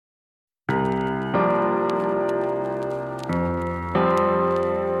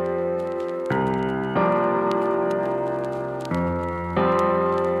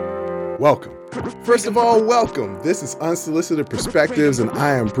Welcome. First of all, welcome. This is Unsolicited Perspectives, and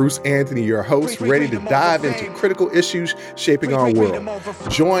I am Bruce Anthony, your host, ready to dive into critical issues shaping our world.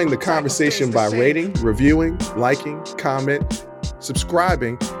 Join the conversation by rating, reviewing, liking, comment,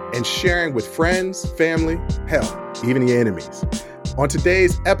 subscribing, and sharing with friends, family, hell, even your enemies. On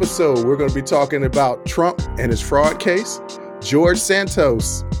today's episode, we're going to be talking about Trump and his fraud case, George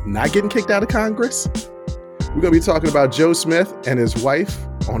Santos not getting kicked out of Congress. We're going to be talking about Joe Smith and his wife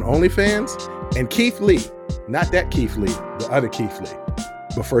on OnlyFans, and Keith Lee, not that Keith Lee, the other Keith Lee.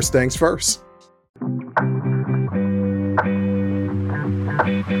 But first things first.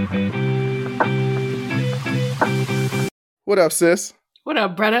 What up, sis? What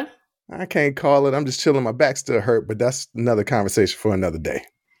up, brother? I can't call it. I'm just chilling. My back still hurt, but that's another conversation for another day.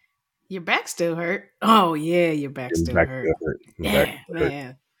 Your back still hurt? Oh, yeah, your back still hurt. Yeah,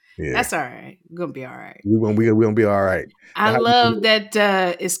 man. Yeah. That's all right. We're going to be all right. We're gonna be all right. I love that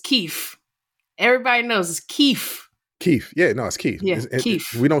it's Keith. Everybody knows it's Keith. Keith. Yeah, no, it's Keith. Yeah,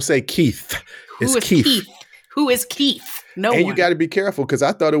 Keith. We don't say Keith. It's Keith. Who is Keith? No and one. You got to be careful because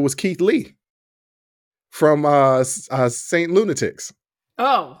I thought it was Keith Lee from Saint Lunatics.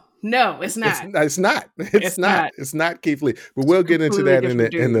 Oh, no, it's not. It's not. It's not. It's not Keith Lee. But we'll get into that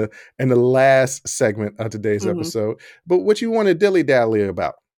in the last segment of today's episode. But what you want to dilly-dally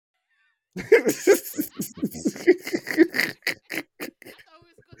about?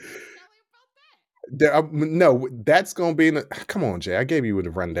 No, that's going to be come on, Jay. I gave you what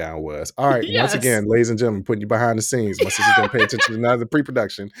the rundown was. All right. Yes. Once again, ladies and gentlemen, putting you behind the scenes. My sister's going to pay attention to another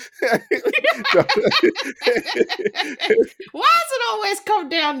pre-production. Why does it always come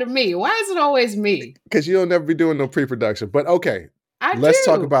down to me? Why is it always me? Because you'll never be doing no pre-production. But okay, let's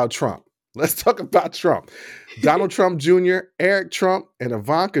talk about Trump. Donald Trump Jr., Eric Trump, and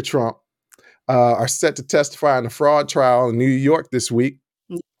Ivanka Trump are set to testify in a fraud trial in New York this week.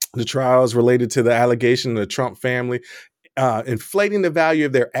 The trial is related to the allegation of the Trump family inflating the value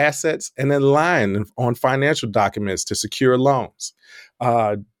of their assets and then lying on financial documents to secure loans.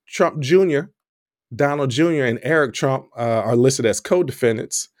 Trump Jr., Donald Jr., and Eric Trump are listed as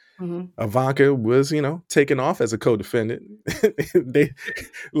co-defendants. Mm-hmm. Ivanka was, taken off as a co-defendant.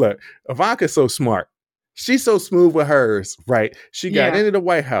 Ivanka's so smart. She's so smooth with hers, right? She got into the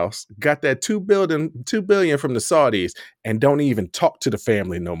White House, got that $2 billion from the Saudis, and don't even talk to the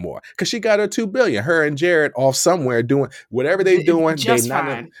family no more because she got her $2 billion. Her and Jared off somewhere doing whatever they're doing. They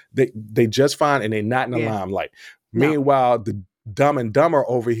just fine, and they're not in the limelight. No. Meanwhile, the Dumb and Dumber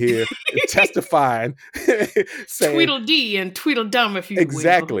over here testifying, saying Tweedledee and Tweedledum, if you will.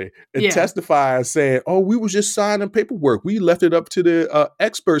 Exactly. And testifying, saying, "Oh, we was just signing paperwork. We left it up to the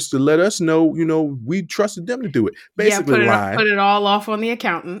experts to let us know. We trusted them to do it." Basically, lying. Put it all off on the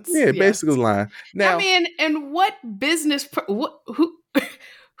accountants. Yeah, basically lying. Now, I mean, and what business? Who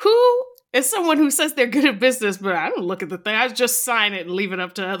is someone who says they're good at business, but I don't look at the thing. I just sign it and leave it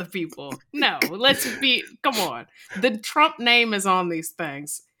up to other people. No, come on. The Trump name is on these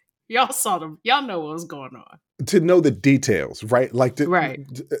things. Y'all saw them. Y'all know what was going on. To know the details, right?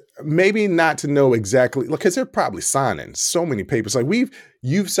 Maybe not to know exactly, because they're probably signing so many papers. Like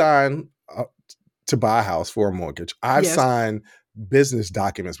you've signed to buy a house for a mortgage. I've signed business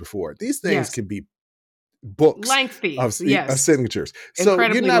documents before. These things can be books lengthy of signatures. So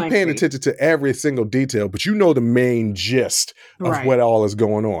you're not paying attention to every single detail, but you know the main gist of what all is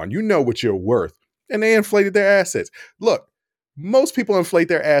going on. You know what you're worth. And they inflated their assets. Look, most people inflate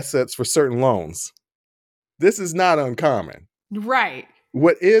their assets for certain loans. This is not uncommon. Right.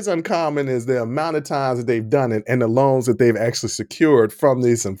 What is uncommon is the amount of times that they've done it and the loans that they've actually secured from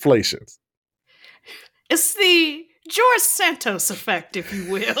these inflations. It's the George Santos effect, if you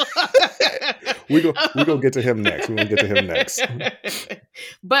will. We're gonna get to him next.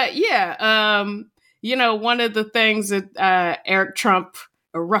 But one of the things that Eric Trump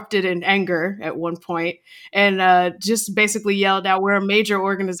erupted in anger at one point and just basically yelled out, "We're a major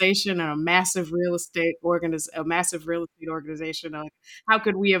organization and a massive real estate organization. How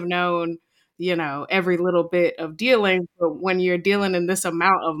could we have known, every little bit of dealing? But when you're dealing in this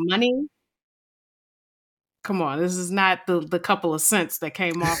amount of money, come on, this is not the couple of cents that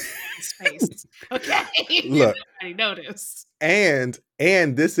came off his face." Okay. Look, everybody noticed. And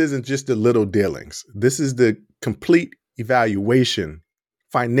this isn't just the little dealings. This is the complete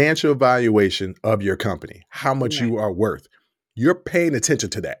financial evaluation of your company, how much you are worth. You're paying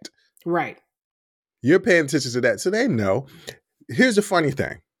attention to that. Right. You're paying attention to that. So they know. Here's the funny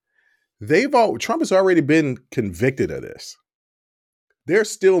thing. Trump has already been convicted of this.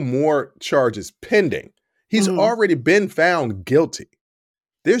 There's still more charges pending. He's already been found guilty.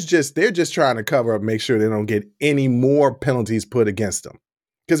 They're just trying to cover up, make sure they don't get any more penalties put against them.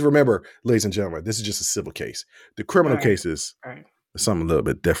 Because remember, ladies and gentlemen, this is just a civil case. The criminal Right. cases Right. are something a little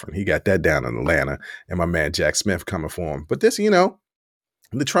bit different. He got that down in Atlanta, and my man Jack Smith coming for him. But this, the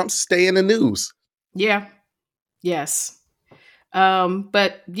Trumps stay in the news. Yeah. Yes.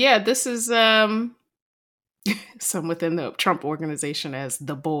 But yeah, this is some within the Trump organization as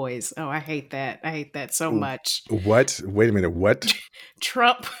the boys. Oh, I hate that. I hate that so much. What? Wait a minute. What?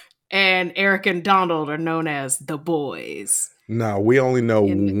 Trump and Eric and Donald are known as the boys. No, we only know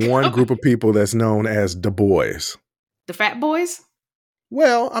one group of people that's known as the boys. The fat boys?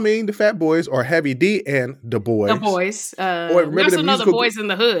 Well, I mean, the Fat Boys are Heavy D and the boys. The boys. Remember we also the know the musical boys in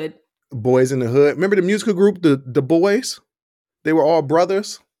the hood. Boys in the Hood. Remember the musical group, the Boys? They were all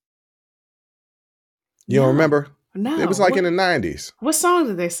brothers. You don't remember? No. It was like in the 90s. What song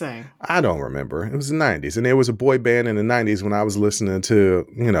did they sing? I don't remember. It was the 90s. And there was a boy band in the 90s when I was listening to,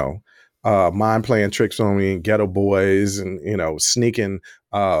 Mind Playing Tricks on Me, Ghetto Boys, and, sneaking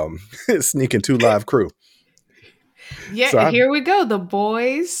Two Live Crew. Yeah, so here we go. The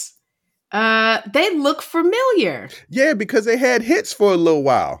boys. They look familiar. Yeah, because they had hits for a little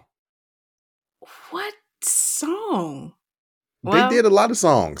while. What song? They did a lot of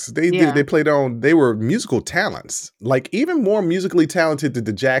songs. They played on, they were musical talents, like even more musically talented than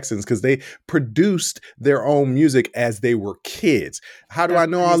the Jacksons because they produced their own music as they were kids. How do I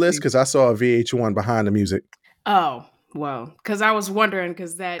know all this? Because I saw a VH1 behind the music. Oh, well, because I was wondering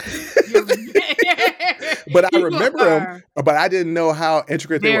because that. But I remember them, but I didn't know how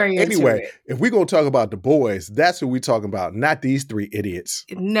intricate they were. Anyway, if we're going to talk about the boys, that's who we're talking about, not these three idiots.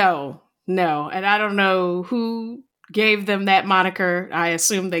 No. And I don't know who gave them that moniker. I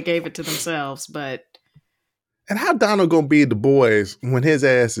assume they gave it to themselves, but. And how Donald going to be the boys when his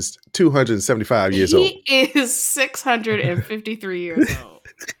ass is 275 years old? He is 653 years old.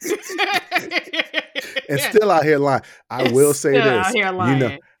 And still out here lying. I will say this.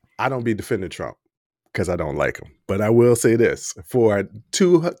 I don't be defending Trump because I don't like him. But I will say this. For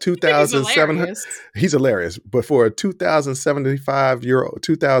 2,700, he's hilarious. But for a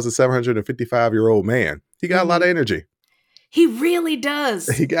 2,755-year-old man, he got a lot of energy. He really does.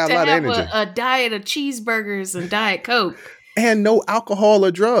 He got a lot of energy. A diet of cheeseburgers and Diet Coke. And no alcohol or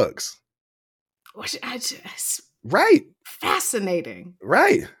drugs. Which right. Fascinating.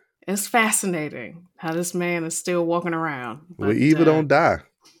 Right. It's fascinating how this man is still walking around. But, well, evil don't die.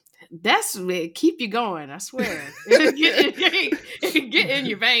 That's it. Keep you going, I swear. Get in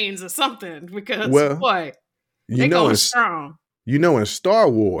your veins or something because, boy, they're going strong. In Star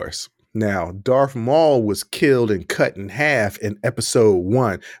Wars, now, Darth Maul was killed and cut in half in episode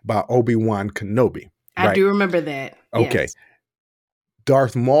 1 by Obi-Wan Kenobi. Right? I do remember that. Okay. Yes.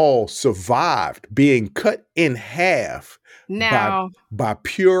 Darth Maul survived being cut in half by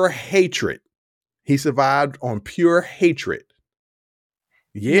pure hatred. He survived on pure hatred.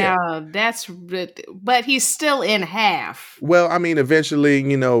 Yeah. No, but he's still in half. Well, I mean, eventually,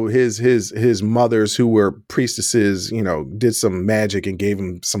 his mothers who were priestesses, did some magic and gave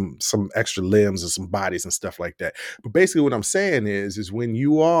him some extra limbs and some bodies and stuff like that. But basically what I'm saying is when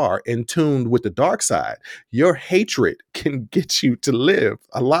you are in tune with the dark side, your hatred can get you to live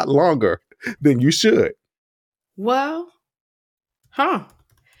a lot longer than you should. Well,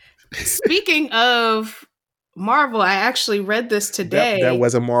 speaking of Marvel, I actually read this today. That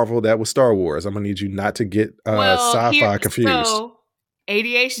wasn't Marvel. That was Star Wars. I'm going to need you not to get sci-fi confused. So,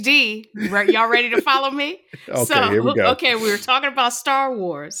 ADHD. Y'all ready to follow me? Okay, here we go. Okay, we were talking about Star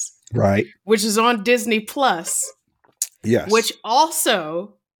Wars. Right. Which is on Disney Plus. Yes. Which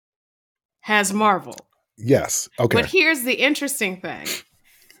also has Marvel. Yes. Okay. But here's the interesting thing.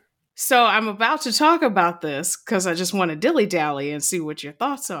 So I'm about to talk about this because I just want to dilly-dally and see what your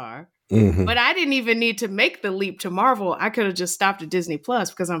thoughts are. Mm-hmm. But I didn't even need to make the leap to Marvel. I could have just stopped at Disney Plus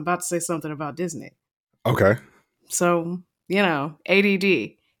because I'm about to say something about Disney. Okay. So,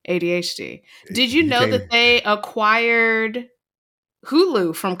 ADHD. Did you know that they acquired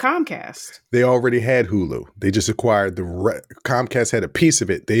Hulu from Comcast? They already had Hulu. They just acquired Comcast had a piece of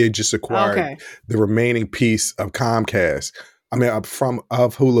it. They just acquired the remaining piece of Comcast. I mean, of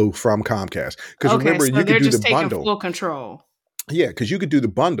Hulu from Comcast. Because remember, you could do the bundle. Full control. Yeah, because you could do the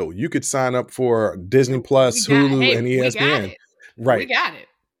bundle. You could sign up for Disney Plus, Hulu, and ESPN. Right. We got it.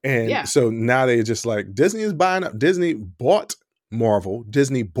 And so now they're just like, Disney is buying up. Disney bought Marvel.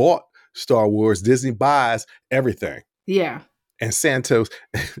 Disney bought Star Wars. Disney buys everything. Yeah. And DeSantis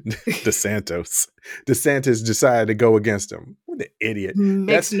decided to go against him. What an idiot.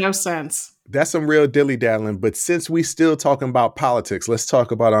 Makes no sense. That's some real dilly-daddling. But since we still talking about politics, let's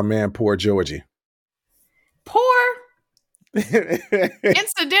talk about our man, Poor Georgie. Poor?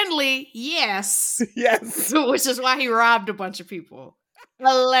 Incidentally, yes. Yes. Which is why he robbed a bunch of people.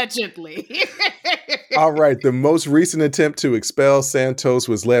 Allegedly. All right. The most recent attempt to expel Santos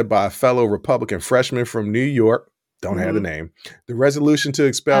was led by a fellow Republican freshman from New York. Don't have the name. The resolution to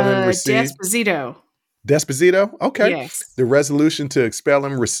expel him received Desposito. Desposito. Okay. Yes. The resolution to expelled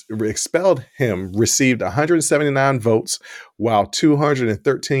him received 179 votes, while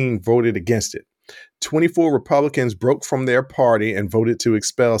 213 voted against it. 24 Republicans broke from their party and voted to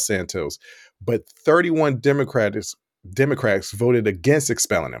expel Santos, but 31 Democrats voted against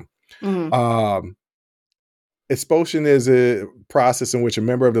expelling him. Mm-hmm. Expulsion is a process in which a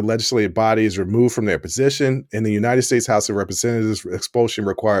member of the legislative body is removed from their position. In the United States House of Representatives, expulsion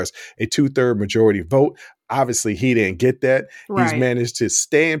requires a 2/3 majority vote. Obviously, he didn't get that. Right. He's managed to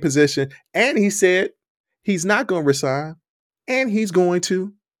stay in position, and he said he's not going to resign, and he's going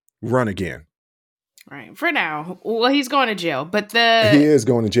to run again. Right. For now. Well, he's going to jail, but he is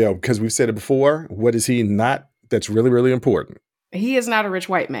going to jail because we've said it before. What is he not? That's really, really important. He is not a rich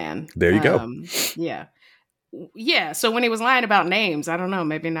white man. There you go. Yeah. Yeah. So when he was lying about names, I don't know,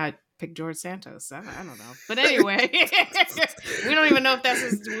 maybe not pick George Santos. I don't know. But anyway, we don't even know if that's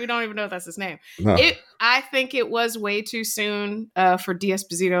his name. No. I think it was way too soon for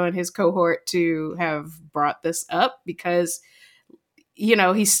D'Esposito and his cohort to have brought this up because, you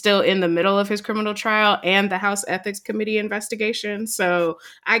know, he's still in the middle of his criminal trial and the House Ethics Committee investigation. So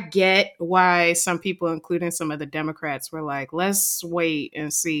I get why some people, including some of the Democrats, were like, let's wait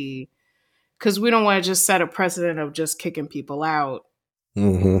and see. Because we don't want to just set a precedent of just kicking people out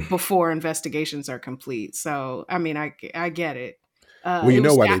before investigations are complete. So, I mean, I get it. Well, you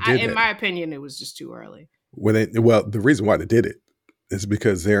know why they did it. In my opinion, it was just too early. Well, the reason why they did it is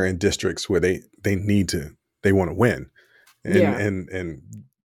because they're in districts where they want to win. And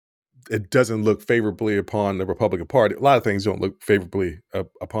it doesn't look favorably upon the Republican Party. A lot of things don't look favorably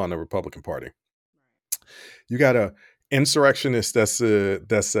upon the Republican Party. You got a insurrectionist that's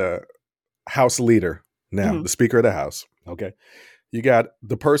a House leader now, the Speaker of the House. Okay. You got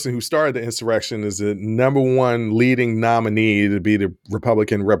the person who started the insurrection is the number one leading nominee to be the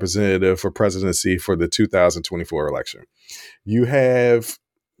Republican representative for presidency for the 2024 election. You have,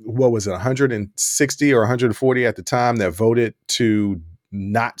 160 or 140 at the time that voted to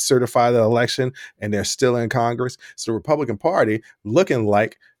not certify the election, and they're still in Congress. So the Republican Party looking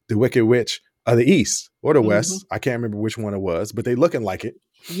like the Wicked Witch of the East or the West. I can't remember which one it was, but they looking like it.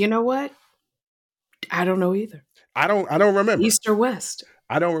 You know what? I don't know either. I don't remember. East or West?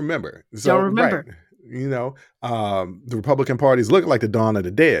 I don't remember. So, don't remember. Right, you know, the Republican Party's looking like the dawn of the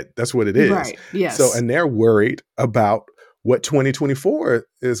dead. That's what it is. Right. Yes. So, and they're worried about what 2024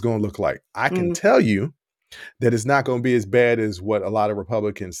 is going to look like. I can tell you that it's not going to be as bad as what a lot of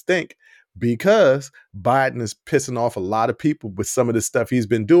Republicans think, because Biden is pissing off a lot of people with some of the stuff he's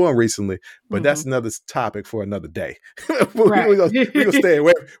been doing recently. But that's another topic for another day. Right. We're gonna stay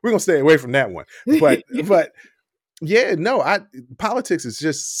away. We're gonna stay away from that one. But yeah, no, politics is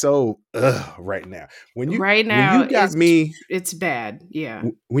just so right now. When you got me, it's bad. Yeah.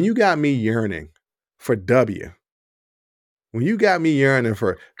 When you got me yearning for W. When you got me yearning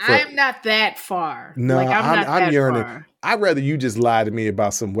for I'm not that far. No, like, I'm yearning. Far. I'd rather you just lie to me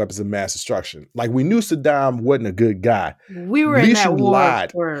about some weapons of mass destruction. Like, we knew Saddam wasn't a good guy. We were in that war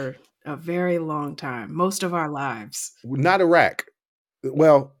for a very long time, most of our lives. Not Iraq.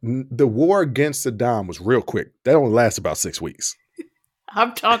 Well, the war against Saddam was real quick. That only lasted about 6 weeks.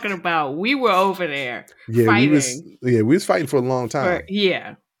 I'm talking about we were over there fighting. We was fighting for a long time.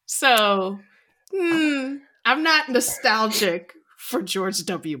 So I'm not nostalgic for George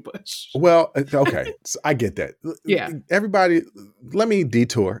W. Bush. Well, okay. So I get that. Yeah. Everybody, let me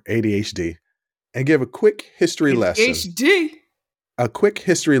detour ADHD and give a quick history lesson. A quick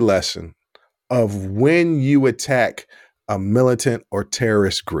history lesson of when you attack a militant or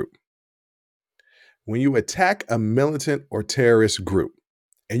terrorist group. When you attack a militant or terrorist group,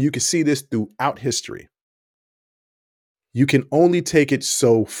 and you can see this throughout history, you can only take it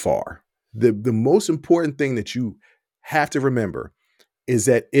so far. The most important thing that you have to remember is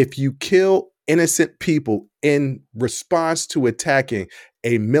that if you kill innocent people in response to attacking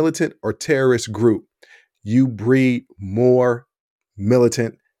a militant or terrorist group, you breed more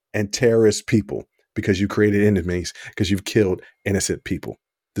militant and terrorist people because you created enemies, because you've killed innocent people.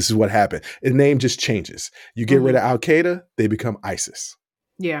 This is what happened. The name just changes. You get rid of Al Qaeda, they become ISIS.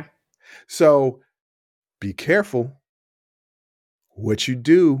 Yeah. So be careful what you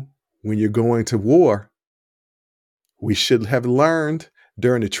do when you're going to war. We should have learned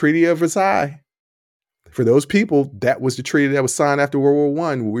during the Treaty of Versailles. For those people, that was the treaty that was signed after World War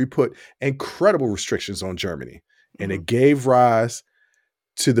I, where we put incredible restrictions on Germany. And it gave rise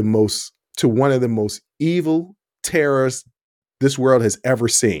to one of the most evil terrorist this world has ever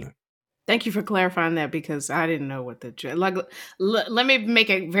seen. Thank you for clarifying that, because I didn't know what let me make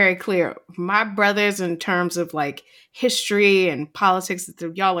it very clear. My brothers, in terms of like history and politics,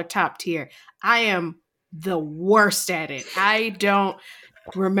 y'all are top tier. I am the worst at it. I don't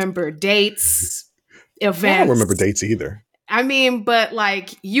remember dates, Well, I don't remember events. dates either. I mean, but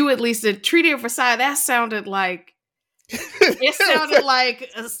like you, at least the Treaty of Versailles, that sounded like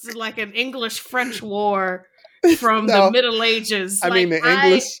like an English-French war from the No, Middle Ages. I mean,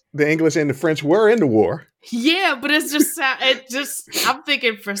 Like the English and the French were in the war. yeah, but I'm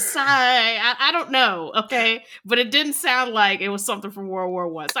thinking Versailles. I don't know, okay, but it didn't sound like it was something from World War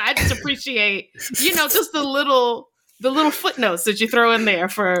One. So I just appreciate, just the little footnotes that you throw in there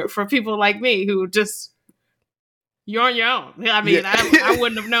for people like me who just, you're on your own. I mean, Yeah. I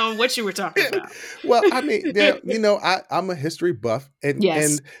wouldn't have known what you were talking about. Well, I mean, I'm a history buff, and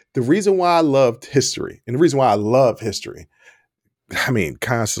Yes. the reason why I loved history, and the reason why I love history, I mean,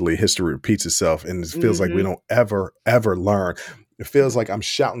 constantly history repeats itself, and it feels like we don't ever learn. It feels like I'm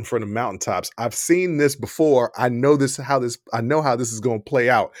shouting from the mountaintops. I've seen this before. I know how this is going to play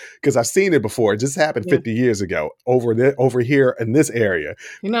out because I've seen it before. It just happened 50 years ago over here in this area.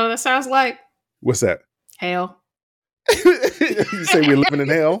 That sounds like, what's that? Hell. You say we're living in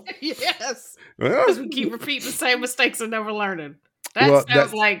hell? Yes. Well, Because we keep repeating the same mistakes and never learning. That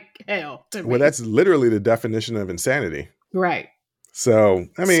sounds like hell to me. Well, that's literally the definition of insanity. Right. So,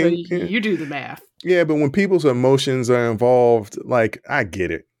 I mean, so you do the math. Yeah, but when people's emotions are involved, like, I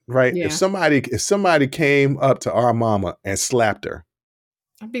get it, right? Yeah. If somebody came up to our mama and slapped her,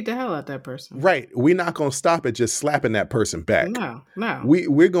 I'd beat the hell out of that person. right? We're not going to stop at just slapping that person back. No.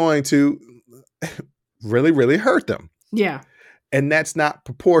 We're going to really, really hurt them. Yeah. And that's not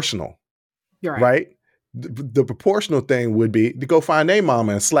proportional. You're right? The proportional thing would be to go find their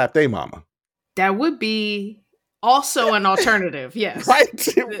mama and slap their mama. That would be also an alternative, yes. Right.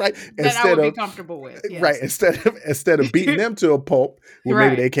 That I would be comfortable with. Yes. Right. Instead of beating them to a pulp where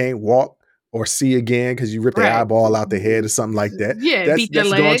maybe they can't walk or see again because you rip their eyeball out their head or something like that. Yeah, beat their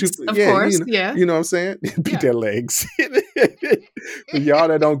legs, of course. You know what I'm saying? Beat their legs. For y'all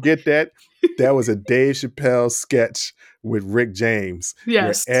that don't get that, that was a Dave Chappelle sketch with Rick James.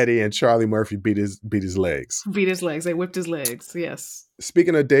 Yes. Where Eddie and Charlie Murphy beat his legs. Beat his legs. They whipped his legs. Yes.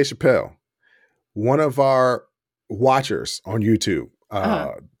 Speaking of Dave Chappelle, one of our watchers on YouTube,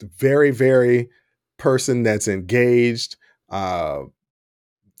 very, very person that's engaged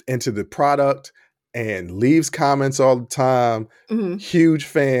into the product and leaves comments all the time. Mm-hmm. Huge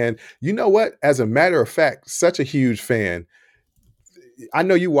fan. You know what? As a matter of fact, such a huge fan. I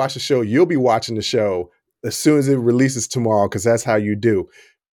know you watch the show. You'll be watching the show as soon as it releases tomorrow because that's how you do.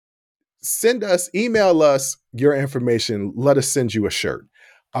 Email us your information. Let us send you a shirt.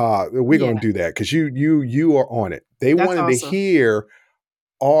 We're going to do that because you are on it. That's wanted to hear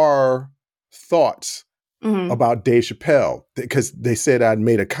our thoughts about Dave Chappelle because they said I'd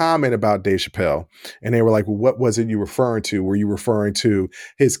made a comment about Dave Chappelle and they were like, well, what was it you referring to? Were you referring to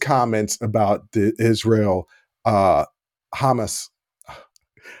his comments about the Israel Hamas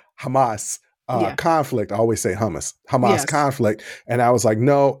conflict? I always say Hamas conflict. And I was like,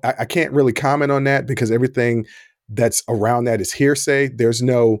 no, I can't really comment on that because everything that's around that is hearsay. There's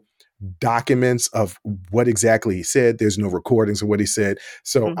no documents of what exactly he said. There's no recordings of what he said.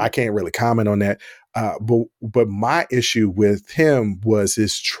 So I can't really comment on that. But my issue with him was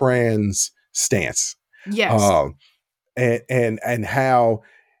his trans stance. Yes. And how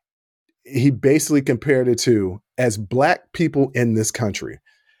he basically compared it to, as Black people in this country,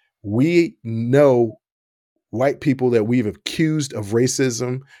 we know white people that we've accused of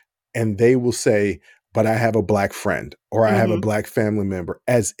racism, and they will say, but I have a Black friend or I have a Black family member,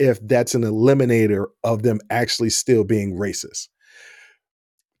 as if that's an eliminator of them actually still being racist.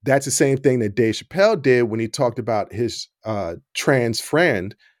 That's the same thing that Dave Chappelle did when he talked about his trans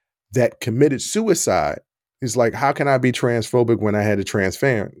friend that committed suicide. He's like, how can I be transphobic when I had a trans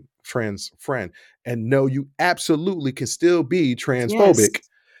friend? And no, you absolutely can still be transphobic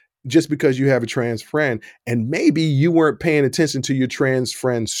just because you have a trans friend. And maybe you weren't paying attention to your trans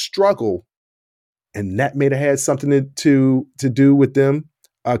friend's struggle, and that may have had something to do with them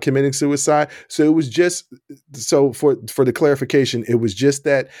committing suicide. So it was just, so for the clarification, it was just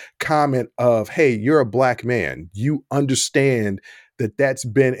that comment of, hey, you're a Black man. You understand that that's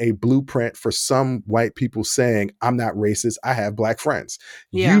been a blueprint for some white people saying, I'm not racist, I have Black friends.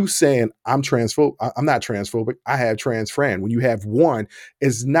 Yeah. You saying I'm not transphobic, I have trans friend. When you have one,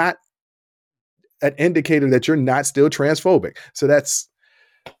 is not an indicator that you're not still transphobic. So that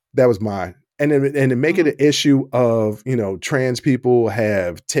was my, and to make it an issue of, trans people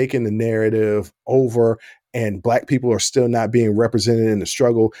have taken the narrative over and Black people are still not being represented in the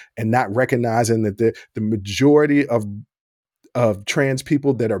struggle, and not recognizing that the majority of trans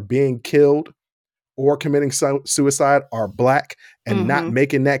people that are being killed or committing suicide are Black, and not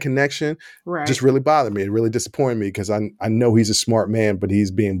making that connection just really bothered me. It really disappointed me, because I know he's a smart man, but he's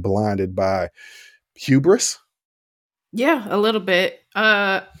being blinded by hubris. Yeah, a little bit.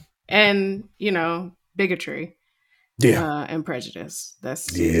 And bigotry. Yeah. And prejudice.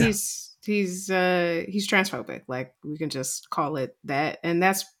 Yeah. He's transphobic. Like, we can just call it that. And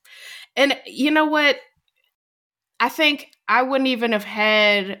you know what? I think I wouldn't even have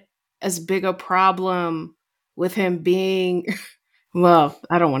had as big a problem with him being well,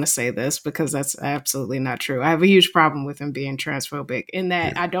 I don't want to say this because that's absolutely not true. I have a huge problem with him being transphobic, in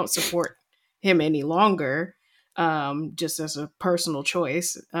that I don't support him any longer, just as a personal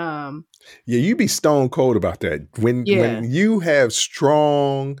choice. Yeah, you be stone cold about that. When you have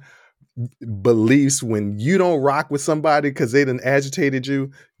strong beliefs, when you don't rock with somebody because they done agitated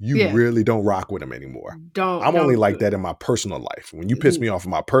you, you really don't rock with them anymore. I'm only like that in my personal life. When you piss me off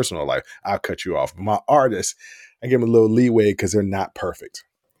in my personal life, I'll cut you off. My artists, I give them a little leeway because they're not perfect.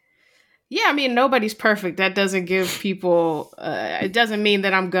 Yeah, I mean, nobody's perfect. That doesn't give people, it doesn't mean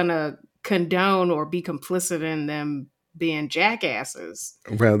that I'm going to condone or be complicit in them being jackasses.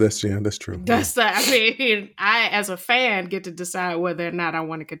 Well, that's true. I mean, I, as a fan, get to decide whether or not I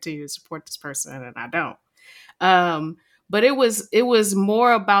want to continue to support this person, and I don't. But it was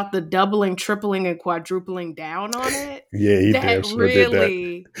more about the doubling, tripling, and quadrupling down on it. Yeah, he that did.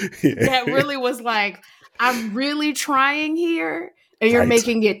 really, did that. That really was like, I'm really trying here, and you're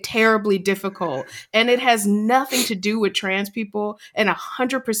making it terribly difficult. And it has nothing to do with trans people, and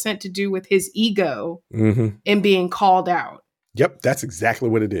 100% to do with his ego and being called out. Yep, that's exactly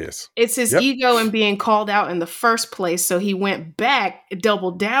what it is. It's his ego and being called out in the first place. So he went back,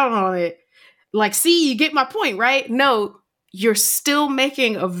 doubled down on it. Like, see, you get my point, right? No, you're still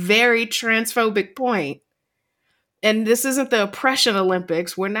making a very transphobic point. And this isn't the oppression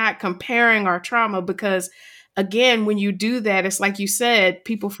Olympics. We're not comparing our trauma, because, again, when you do that, it's like you said,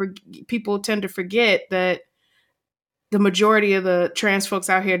 people tend to forget that the majority of the trans folks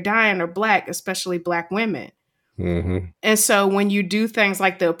out here dying are Black, especially Black women. And so when you do things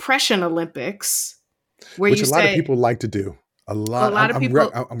like the oppression Olympics, which a lot of people like to do, a lot of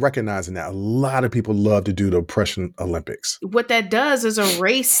people, I'm recognizing that a lot of people love to do the oppression Olympics. What that does is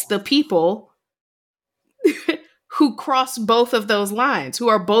erase the people who cross both of those lines, who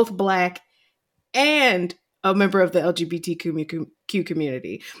are both Black and a member of the LGBTQ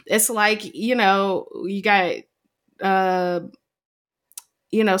community. It's like, you got,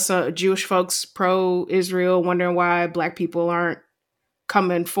 so Jewish folks pro-Israel wondering why Black people aren't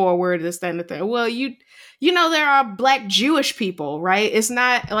coming forward, this, that, and the thing. Well, there are Black Jewish people, right? It's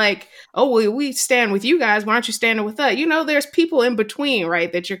not like, oh, we stand with you guys, why aren't you standing with us? There's people in between,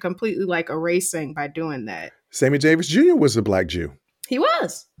 right, that you're completely like erasing by doing that. Sammy Davis Jr. was a Black Jew. He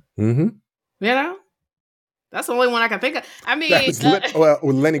was. That's the only one I can think of. I mean,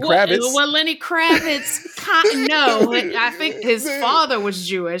 Lenny Kravitz. Lenny Kravitz. No, I think his father was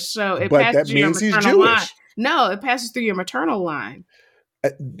Jewish, so it passes through your maternal line. No, it passes through your maternal line.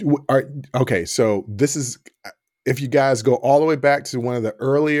 Okay, so this is, if you guys go all the way back to one of the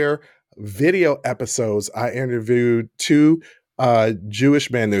earlier video episodes, I interviewed two Jewish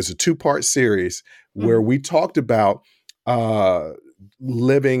men. There's a 2-part series where we talked about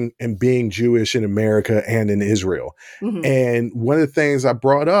living and being Jewish in America and in Israel. And one of the things I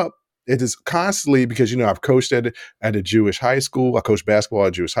brought up, it is constantly, because, I've coached at a Jewish high school. I coached basketball at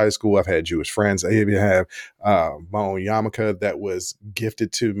a Jewish high school. I've had Jewish friends. I even have my own yarmulke that was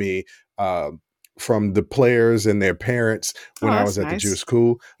gifted to me from the players and their parents when I was at the Jewish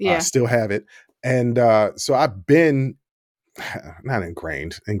school. I still have it. And so I've been, not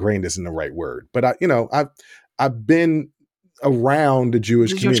ingrained isn't the right word, but I've been around the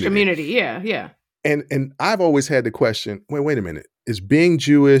Jewish community. Yeah. And I've always had the question, wait a minute, is being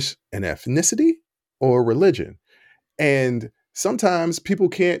Jewish an ethnicity or a religion? And sometimes people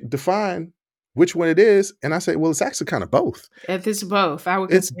can't define which one it is. And I say, well, it's actually kind of both. It's both. I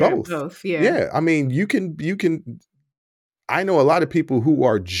would consider it both. Yeah. Yeah. I mean, you can, I know a lot of people who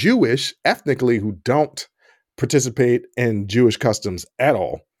are Jewish ethnically who don't participate in Jewish customs at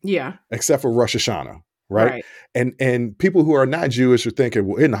all. Yeah. Except for Rosh Hashanah. Right. And people who are not Jewish are thinking,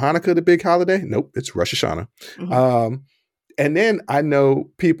 well, isn't Hanukkah the big holiday? Nope, it's Rosh Hashanah. And then I know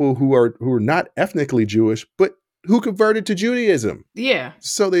people who are not ethnically Jewish, but who converted to Judaism. Yeah.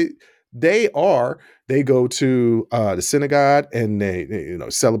 So they go to the synagogue and they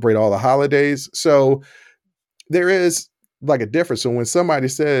celebrate all the holidays. So there is like a difference. So when somebody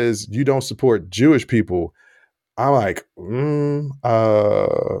says you don't support Jewish people, I'm like,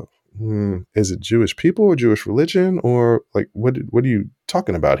 is it Jewish people or Jewish religion, or like what are you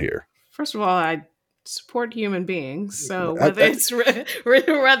talking about here? First of all, I support human beings. So I- whether it's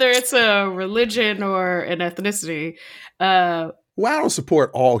whether it's a religion or an ethnicity, well, I don't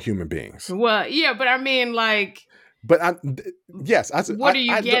support all human beings, well, yeah, but I mean, like, but yes, what are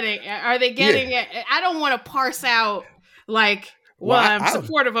you I getting? Are they yeah. getting? I don't want to parse out like. Well, Well, I'm I don't.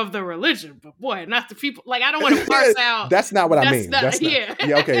 supportive of the religion, but boy, not the people. Like, I don't want to parse out. That's not what I That's mean. not, That's not. yeah.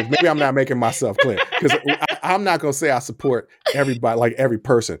 Yeah, okay. Maybe I'm not making myself clear, because I'm not going to say I support everybody, like every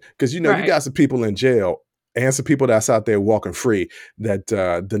person, because you Right. got some people in jail and some people that's out there walking free that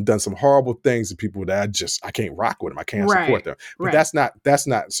done some horrible things to people that I can't rock with them. I can't support them. But Right. that's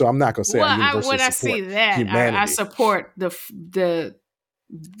not. So I'm not going to say I Well, universally when I support see that, I humanity. support the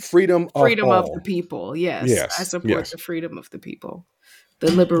freedom of of the all. people. Yes, I Yes. support Yes. the freedom of the people, the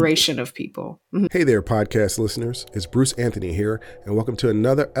liberation of people. Mhm. Hey there, podcast listeners. It's Bruce Anthony here, and welcome to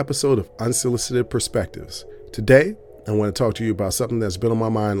another episode of Unsolicited Perspectives. Today, I want to talk to you about something that's been on my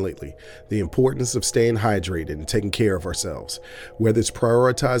mind lately: the importance of staying hydrated and taking care of ourselves. Whether it's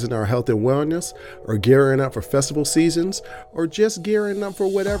prioritizing our health and wellness, or gearing up for festival seasons, or just gearing up for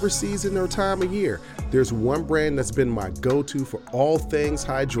whatever season or time of year, there's one brand that's been my go-to for all things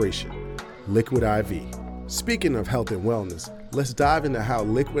hydration: Liquid IV. Speaking of health and wellness, let's dive into how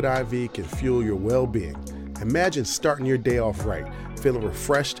Liquid IV can fuel your well-being. Imagine starting your day off right, feeling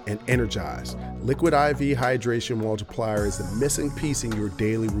refreshed and energized. Liquid IV Hydration Multiplier is the missing piece in your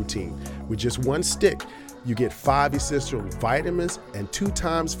daily routine. With just one stick, you get 5 essential vitamins and 2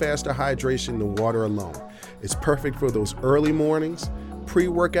 times faster hydration than water alone. It's perfect for those early mornings,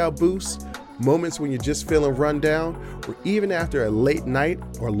 pre-workout boosts, moments when you're just feeling run down, or even after a late night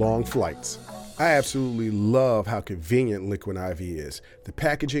or long flights. I absolutely love how convenient Liquid IV is. The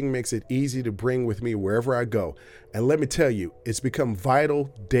packaging makes it easy to bring with me wherever I go. And let me tell you, it's become vital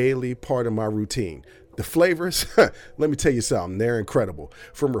daily part of my routine. The flavors, let me tell you something, they're incredible.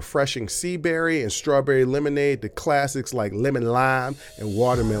 From refreshing sea berry and strawberry lemonade to classics like lemon lime and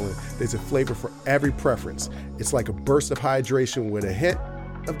watermelon, there's a flavor for every preference. It's like a burst of hydration with a hint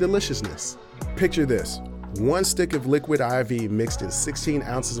of deliciousness. Picture this: 1 stick of Liquid IV mixed in 16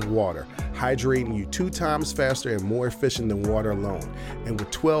 ounces of water, hydrating you 2 times faster and more efficient than water alone. And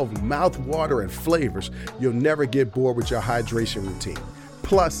with 12 mouth-watering flavors, you'll never get bored with your hydration routine.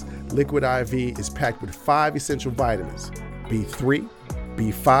 Plus, Liquid IV is packed with 5 essential vitamins: B3,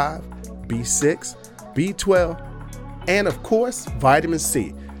 B5, B6, B12, and of course, vitamin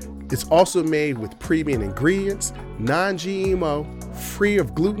C. It's also made with premium ingredients, non-GMO, free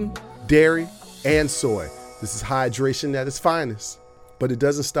of gluten, dairy, and soy. This is hydration at its finest. But it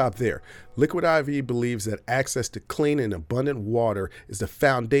doesn't stop there. Liquid IV believes that access to clean and abundant water is the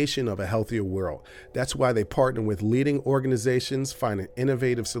foundation of a healthier world. That's why they partner with leading organizations, finding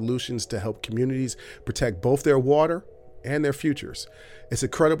innovative solutions to help communities protect both their water and their futures. It's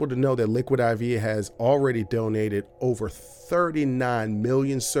incredible to know that Liquid IV has already donated over 39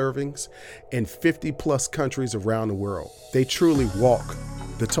 million servings in 50 plus countries around the world. They truly walk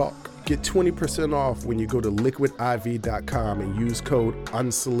the talk. Get 20% off when you go to liquidiv.com and use code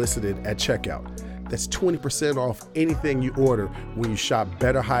UNSOLICITED at checkout. That's 20% off anything you order when you shop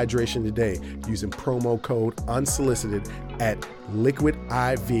Better Hydration today using promo code UNSOLICITED at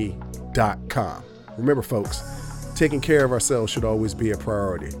liquidiv.com. Remember, folks, taking care of ourselves should always be a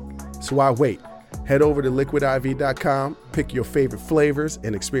priority. So why wait? Head over to liquidiv.com, pick your favorite flavors,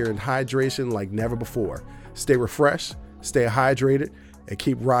 and experience hydration like never before. Stay refreshed, stay hydrated, and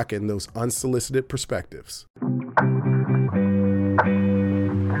keep rocking those unsolicited perspectives.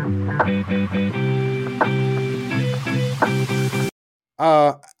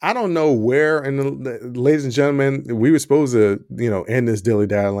 I don't know where, and ladies and gentlemen, we were supposed to, end this Dilly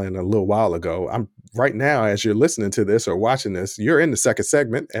Dallying a little while ago. I'm right now, as you're listening to this or watching this, you're in the second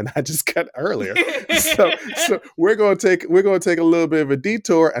segment, and I just cut earlier. so we're going to take a little bit of a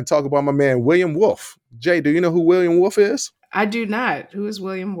detour and talk about my man William Wolf. Jay, do you know who William Wolf is? I do not. Who is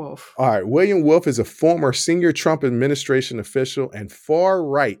William Wolf? All right. William Wolf is a former senior Trump administration official and far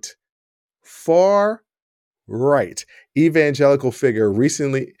right evangelical figure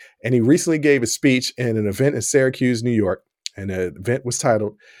recently gave a speech in an event in Syracuse, New York. And the event was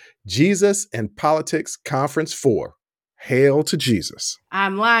titled Jesus and Politics Conference 4. Hail to Jesus.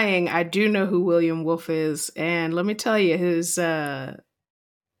 I'm lying. I do know who William Wolf is. And let me tell you,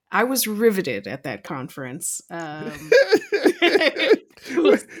 I was riveted at that conference. No,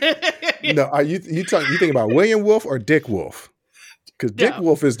 are you think about William Wolf or Dick Wolf? Because Dick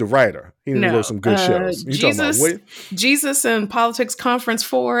Wolf is the writer. He wrote some good shows. You talking about what? Jesus and Politics Conference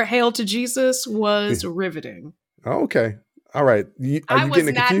 4, Hail to Jesus, was riveting. Okay. All right. I was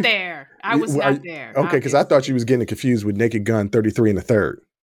not there. Okay, because I thought you was getting confused with Naked Gun 33 and a third.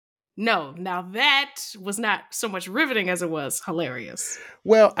 No, now that was not so much riveting as it was hilarious.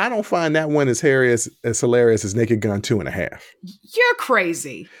 Well, I don't find that one as hilarious as Naked Gun 2.5. You're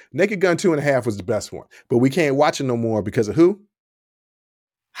crazy. Naked Gun 2.5 was the best one, but we can't watch it no more because of who?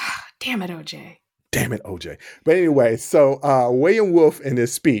 Damn it, OJ. Damn it, OJ. But anyway, so William Wolfe in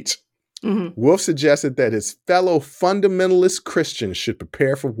his speech, Wolfe suggested that his fellow fundamentalist Christians should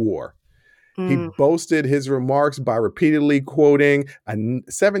prepare for war. He boasted his remarks by repeatedly quoting a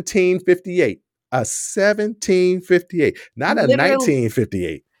 1758, not a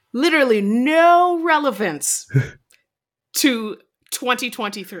 1958. Literally no relevance to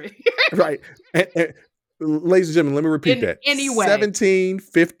 2023. Right. And, ladies and gentlemen, let me repeat that. Anyway.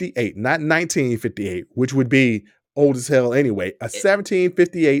 1758, not 1958, which would be old as hell anyway. A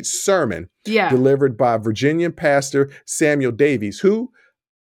 1758 sermon delivered by Virginian pastor Samuel Davies, who...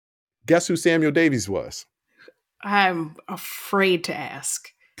 Guess who Samuel Davies was? I'm afraid to ask.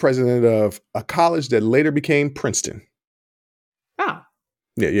 President of a college that later became Princeton. Oh.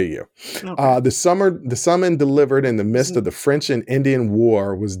 Yeah. Okay. The sermon delivered in the midst of the French and Indian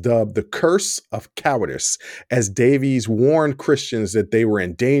War was dubbed the Curse of Cowardice, as Davies warned Christians that they were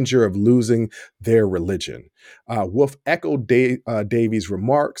in danger of losing their religion. Wolfe echoed Davies'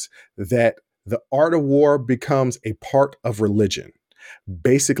 remarks that the art of war becomes a part of religion.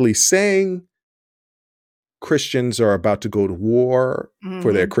 Basically saying Christians are about to go to war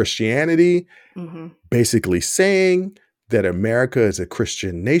for their Christianity. Basically saying that America is a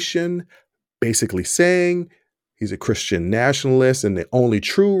Christian nation. Basically saying he's a Christian nationalist and the only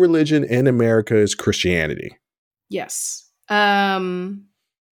true religion in America is Christianity. Yes. This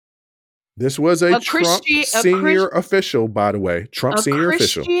was a Trump senior official, by the way. Trump senior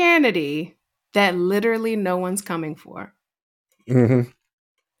official. Christianity that literally no one's coming for.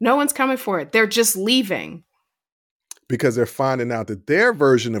 No one's coming for it. They're just leaving. Because they're finding out that their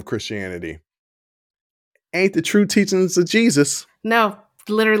version of Christianity ain't the true teachings of Jesus. No,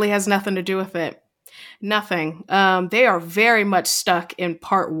 literally has nothing to do with it. Nothing. They are very much stuck in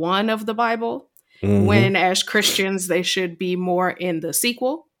part 1 of the Bible, when as Christians, they should be more in the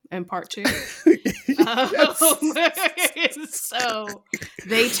sequel in part 2. So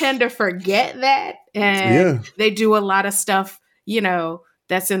they tend to forget that. And they do a lot of stuff,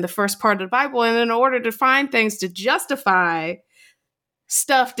 that's in the first part of the Bible. And in order to find things to justify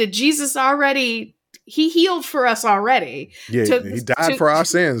stuff that Jesus he healed for us already. Yeah, he died for our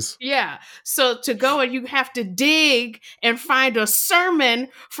sins. Yeah. So to go and you have to dig and find a sermon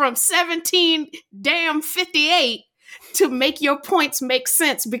from 1758 to make your points make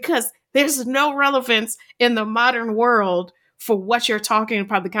sense, because there's no relevance in the modern world for what you're talking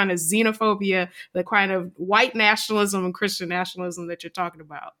about, the kind of xenophobia, the kind of white nationalism and Christian nationalism that you're talking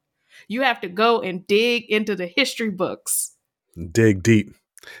about. You have to go and dig into the history books. Dig deep.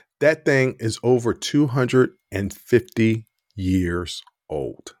 That thing is over 250 years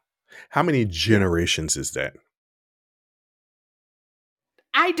old. How many generations is that?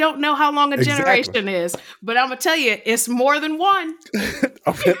 I don't know how long a generation is, but I'm going to tell you, it's more than one.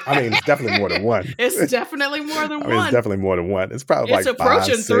 I mean, it's definitely more than one. It's definitely more than one. It's definitely more than one. It's probably it's like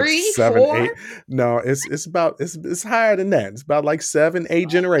approaching 5, 6, 3, 7, 4. 8. No, it's higher than that. It's about like 7, 8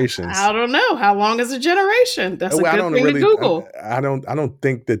 generations. I don't know. How long is a generation? That's a good thing to Google. I don't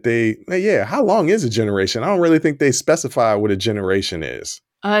think that how long is a generation? I don't really think they specify what a generation is.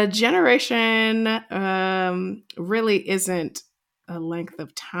 A generation really isn't a length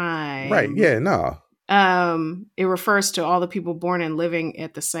of time. Right. Yeah, no. It refers to all the people born and living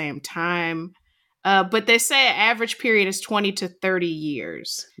at the same time. But they say an average period is 20 to 30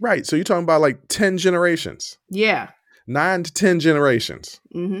 years. Right. So you're talking about like 10 generations. Yeah. 9 to 10 generations.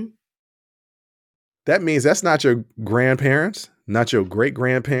 Mm-hmm. That means that's not your grandparents, not your great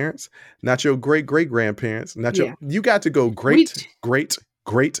grandparents, not your great great grandparents, you got to go great.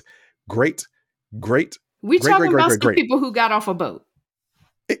 We talking about some people who got off a boat.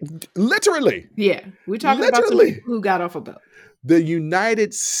 Literally. Yeah. We're talking about some people who got off a boat. The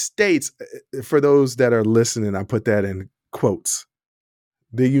United States, for those that are listening, I put that in quotes.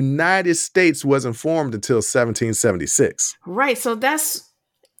 The United States wasn't formed until 1776. Right. So that's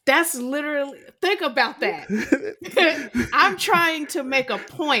literally, think about that. I'm trying to make a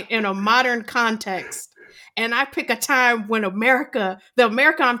point in a modern context. And I pick a time when the America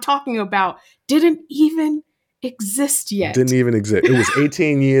I'm talking about, didn't even exist yet. Didn't even exist. It was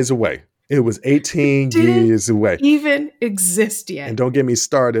 18 years away. It was 18 didn't years away. even exist yet. And don't get me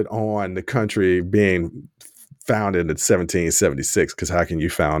started on the country being founded in 1776, because how can you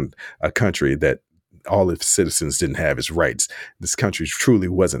found a country that all its citizens didn't have its rights? This country truly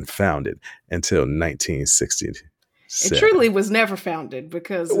wasn't founded until 1967. It truly was never founded,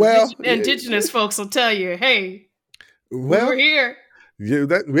 because Well, indigenous folks will tell you, hey, we well, were here. yeah,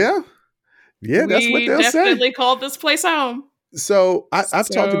 that's what they'll say. We definitely called this place home. So I've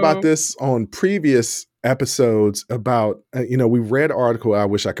talked about this on previous episodes about, we read an article. I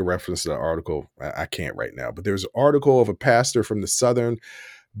wish I could reference the article. I can't right now, but there's an article of a pastor from the Southern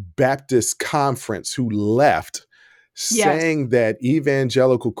Baptist Conference who left, saying that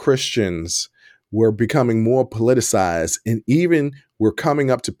evangelical Christians were becoming more politicized, and even were coming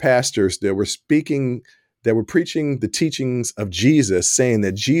up to pastors that were preaching the teachings of Jesus, saying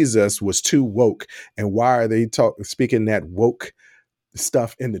that Jesus was too woke. And why are they speaking that woke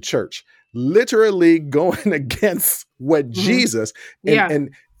stuff in the church? Literally going against what Jesus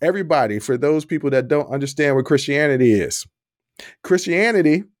and everybody, for those people that don't understand what Christianity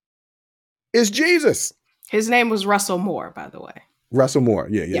is Jesus. His name was Russell Moore, by the way. Russell Moore.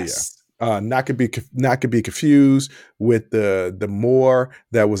 Yeah. Not could be confused with the Moore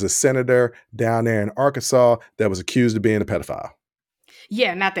that was a senator down there in Arkansas that was accused of being a pedophile.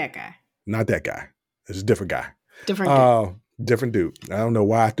 Yeah, not that guy. Not that guy. It's a different guy. Different dude. I don't know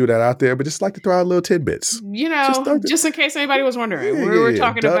why I threw that out there, but just like to throw out little tidbits. Just in case anybody was wondering. We were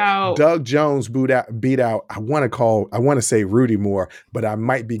talking about Doug Jones beat out. I want to say Rudy Moore, but I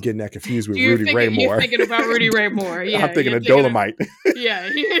might be getting that confused with Rudy Ray Moore. You're thinking about Rudy Ray Moore. Yeah, I'm thinking of Dolomite.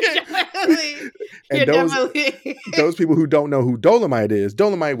 Those people who don't know who Dolomite is,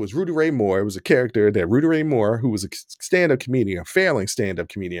 Dolomite was Rudy Ray Moore. It was a character that Rudy Ray Moore, who was a stand-up comedian, a failing stand-up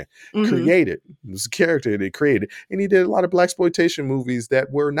comedian, created. It was a character they created, and he did a lot of blaxploitation movies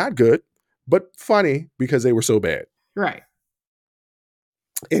that were not good, but funny because they were so bad. Right.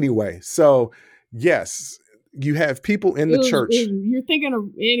 Anyway, so yes, you have people in the church. You're thinking of,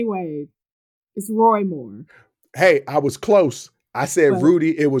 anyway, it's Roy Moore. Hey, I was close. I said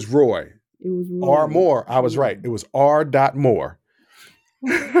Rudy, it was Roy. It was Roy. R. Moore. I was right. It was R. Moore.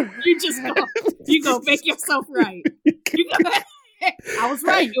 You go make yourself right. I was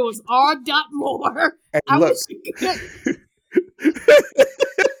right. It was R. Moore. And look,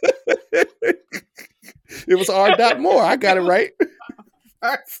 it was R. Moore. I got it right.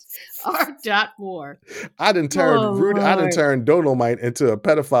 R. Moore. I done turned Dolomite into a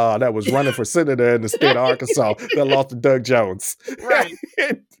pedophile that was running for senator in the state of Arkansas that lost to Doug Jones. Right.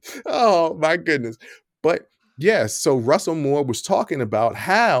 Oh my goodness. But yes, so Russell Moore was talking about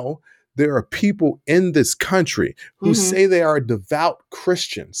how there are people in this country who say they are devout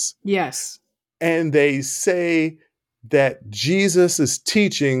Christians. Yes. And they say that Jesus's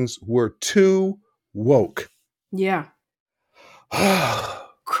teachings were too woke. Yeah.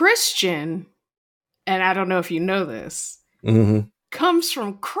 Christian, and I don't know if you know this, comes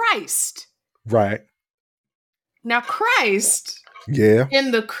from Christ. Right. Now, Christ,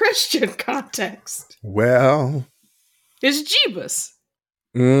 in the Christian context, is Jeebus.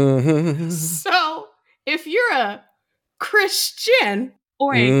 So, if you're a Christian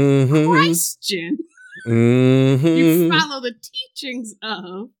or a Christian, you follow the teachings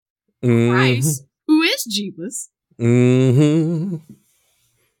of Christ, who is Jeebus.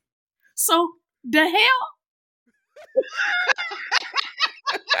 So, the hell?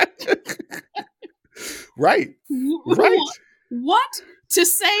 Right. What? To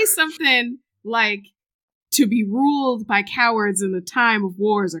say something like, to be ruled by cowards in the time of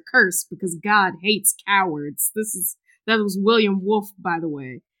war is a curse because God hates cowards. That was William Wolfe, by the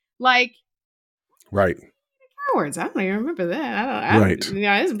way. Like, right. Cowards. I don't even remember that. Right.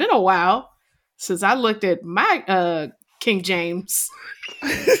 It's been a while since I looked at my King James.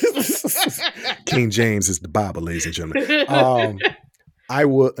 King James is the Bible, ladies and gentlemen. I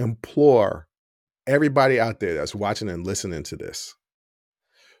will implore everybody out there that's watching and listening to this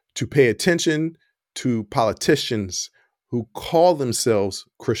to pay attention to politicians who call themselves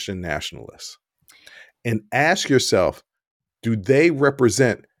Christian nationalists and ask yourself, do they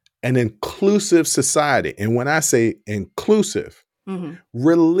represent an inclusive society? And when I say inclusive,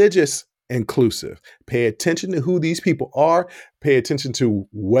 religious inclusive, pay attention to who these people are, pay attention to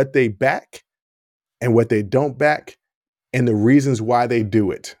what they back and what they don't back and the reasons why they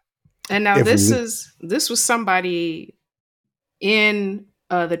do it. And now this was somebody in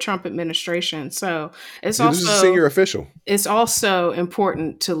the Trump administration. So it's also a senior official. It's also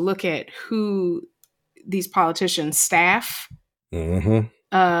important to look at who these politicians staff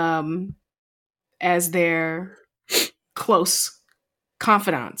as their close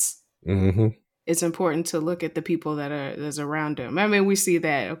confidants. Mm-hmm. It's important to look at the people that's around him. I mean, we see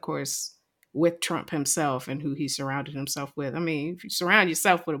that, of course, with Trump himself and who he surrounded himself with. I mean, if you surround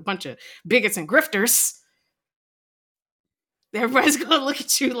yourself with a bunch of bigots and grifters, everybody's going to look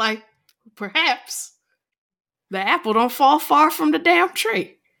at you like, perhaps the apple don't fall far from the damn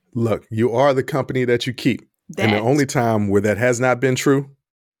tree. Look, you are the company that you keep. And the only time where that has not been true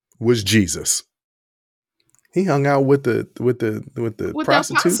was Jesus. He hung out with the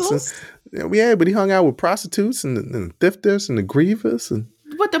prostitutes. But he hung out with prostitutes and the thifters and the grievous.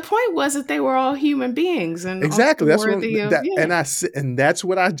 But the point was that they were all human beings, and exactly that's and that's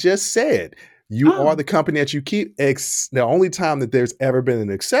what I just said. You are the company that you keep. The only time that there's ever been an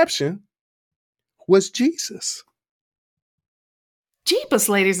exception was Jesus. Jeepers,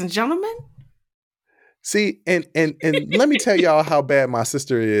 ladies and gentlemen. See, and let me tell y'all how bad my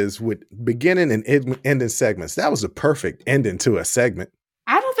sister is with beginning and ending segments. That was a perfect ending to a segment.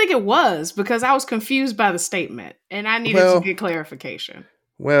 I don't think it was, because I was confused by the statement and I needed to get clarification.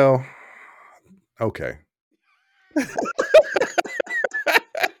 Well, okay.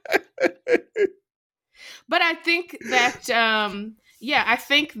 But I think that, I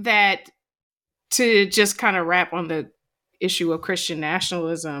think that to just kind of wrap on the issue of Christian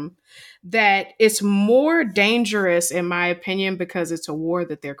nationalism, that it's more dangerous, in my opinion, because it's a war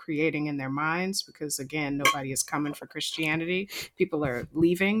that they're creating in their minds. Because again, nobody is coming for Christianity. People are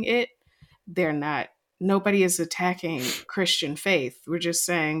leaving it. Nobody is attacking Christian faith. We're just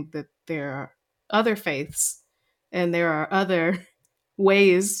saying that there are other faiths and there are other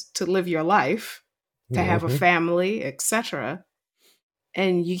ways to live your life, to have a family, etc.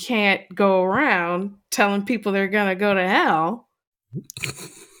 And you can't go around telling people they're going to go to hell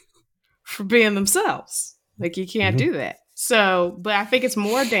for being themselves. Like, you can't do that. So, but I think it's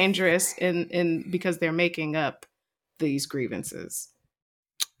more dangerous in because they're making up these grievances.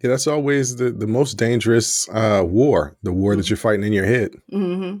 Yeah, that's always the most dangerous war, the war that you're fighting in your head.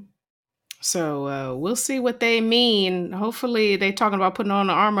 Mm-hmm. So we'll see what they mean. Hopefully they're talking about putting on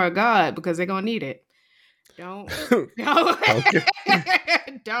the armor of God, because they're going to need it. Don't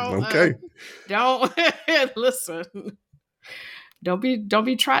listen. Don't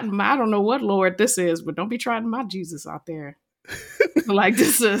be trotting I don't know what Lord this is, but don't be trotting my Jesus out there. Like,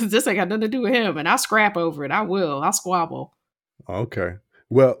 this ain't got nothing to do with him, and I'll scrap over it. I'll squabble. Okay.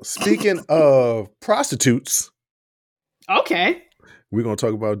 Well, speaking of prostitutes. Okay. We're going to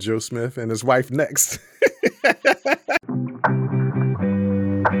talk about Joe Smith and his wife next.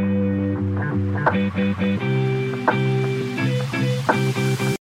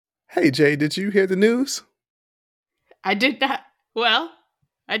 Hey, Jay, did you hear the news? I did not. Well,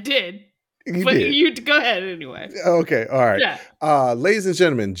 I did. You go ahead anyway. Okay, all right. Yeah. Ladies and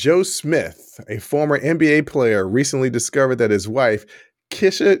gentlemen, Joe Smith, a former NBA player, recently discovered that his wife,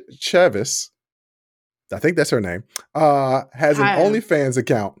 Kisha Chavez, I think that's her name, has an OnlyFans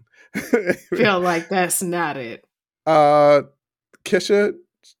account. Feel like that's not it. Kisha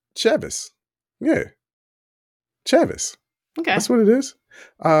Chavez. Yeah. Chavez. Okay. That's what it is.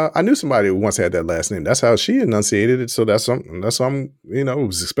 I knew somebody who once had that last name. That's how she enunciated it. So that's something, it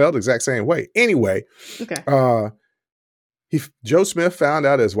was spelled the exact same way. Anyway. Okay. Joe Smith found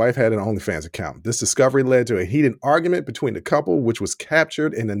out his wife had an OnlyFans account. This discovery led to a heated argument between the couple, which was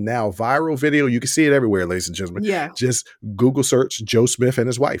captured in a now viral video. You can see it everywhere, ladies and gentlemen. Yeah. Just Google search Joe Smith and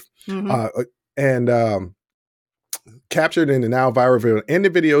his wife. Mm-hmm. Captured in the now viral video. In the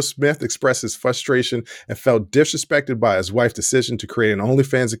video, Smith expressed his frustration and felt disrespected by his wife's decision to create an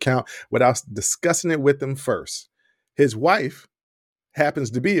OnlyFans account without discussing it with them first. His wife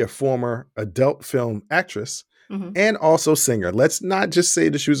happens to be a former adult film actress and also singer. Let's not just say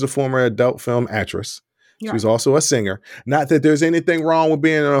that she was a former adult film actress. Yeah. She was also a singer. Not that there's anything wrong with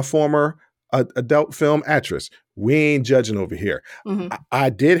being a former adult film actress. We ain't judging over here. Mm-hmm. I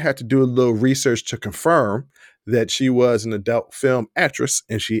did have to do a little research to confirm that she was an adult film actress,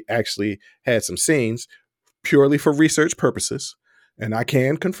 and she actually had some scenes purely for research purposes. And I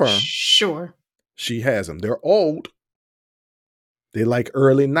can confirm. Sure. She has them. They're old. They like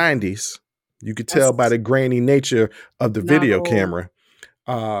early 90s. You could tell by the grainy nature of the video camera.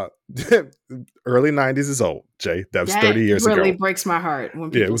 Early 90s is old, Jay. That was 30 years ago. It really breaks my heart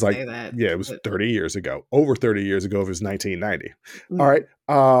when people say that. Yeah, it was 30 years ago. Over 30 years ago if it was 1990. Mm-hmm. All right.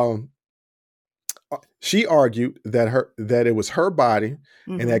 She argued that it was her body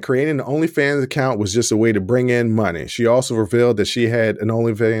and that creating an OnlyFans account was just a way to bring in money. She also revealed that she had an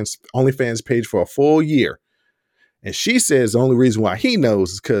OnlyFans page for a full year. And she says the only reason why he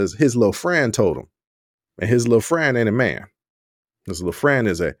knows is because his little friend told him. And his little friend ain't a man. His little friend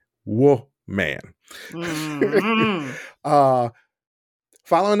is a woman. Mm-hmm.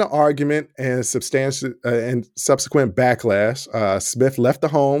 Following the argument and substantial and subsequent backlash, Smith left the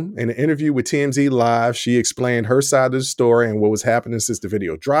home. In an interview with TMZ Live, she explained her side of the story and what was happening since the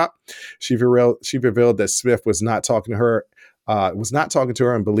video dropped. She revealed that Smith was not talking to her.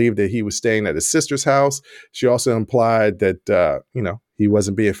 And believed that he was staying at his sister's house. She also implied that he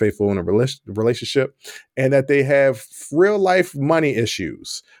wasn't being faithful in a relationship, and that they have real life money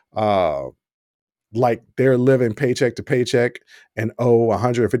issues. Like they're living paycheck to paycheck and owe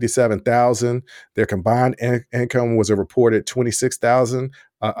 $157,000. Their combined income was a reported $26,000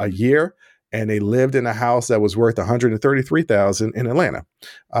 a year, and they lived in a house that was worth $133,000 in Atlanta.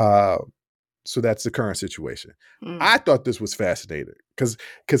 So that's the current situation. I thought this was fascinating because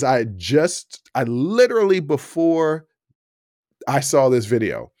I literally before I saw this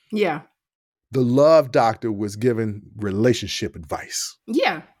video, the love doctor was giving relationship advice.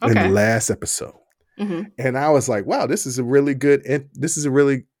 Okay. In the last episode. Mm-hmm. And I was like, wow, this is a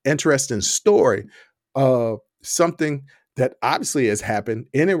really interesting story of something that obviously has happened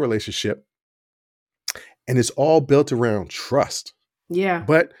in a relationship, and it's all built around trust. Yeah.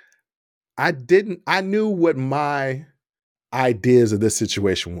 But I knew what my ideas of this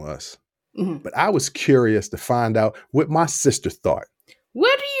situation was, but I was curious to find out what my sister thought.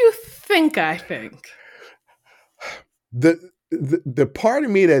 What do you think I think? The part of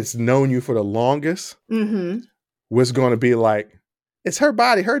me that's known you for the longest was going to be like, it's her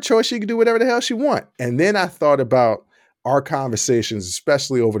body, her choice. She can do whatever the hell she wants. And then I thought about our conversations,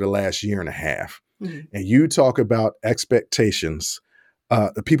 especially over the last year and a half. And you talk about expectations,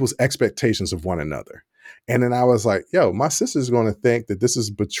 people's expectations of one another. And then I was like, yo, my sister's going to think that this is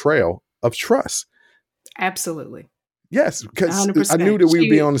betrayal of trust. Absolutely. Yes, because I knew that we would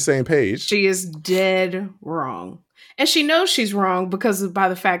be on the same page. She is dead wrong. And she knows she's wrong by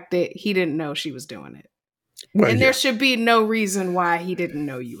the fact that he didn't know she was doing it. Well, there should be no reason why he didn't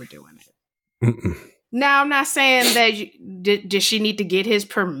know you were doing it. Mm-mm. Now, I'm not saying that did she need to get his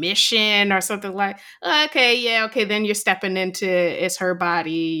permission or something like, okay, then you're stepping into it's her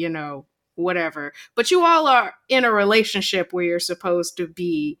body, whatever. But you all are in a relationship where you're supposed to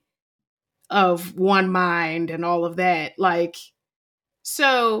be of one mind and all of that.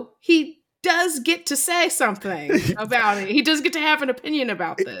 So he does get to say something about it. He does get to have an opinion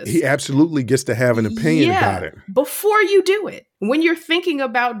about this. He absolutely gets to have an opinion about it. Before you do it, when you're thinking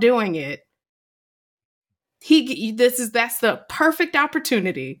about doing it, that's the perfect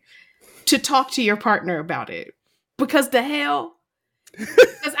opportunity to talk to your partner about it. Because because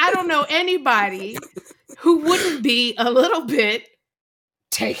I don't know anybody who wouldn't be a little bit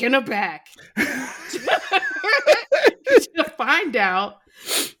taken aback to find out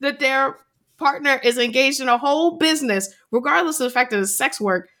that their partner is engaged in a whole business, regardless of the fact that it's sex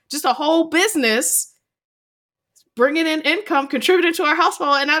work, just a whole business, bringing in income, contributing to our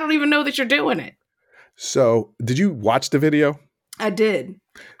household, and I don't even know that you're doing it. So, did you watch the video? I did.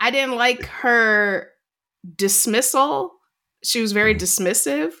 I didn't like her dismissal. She was very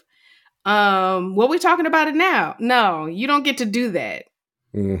dismissive. What are we talking about it now? No, you don't get to do that.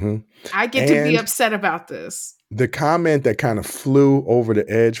 Mm-hmm. I get to be upset about this. The comment that kind of flew over the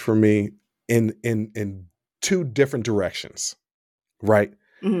edge for me in two different directions, right?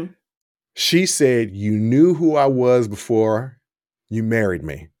 Mm-hmm. She said, you knew who I was before you married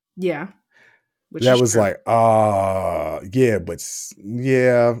me. Yeah. That was true.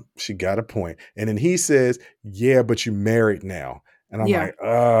 She got a point. And then he says, yeah, but you married now. And I'm like,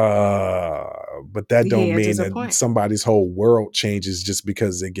 but that don't mean that somebody's whole world changes just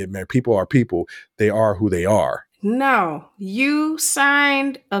because they get married. People are people. They are who they are. No, you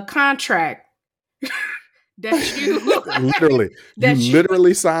signed a contract that you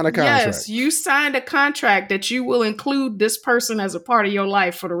literally signed a contract. Yes, you signed a contract that you will include this person as a part of your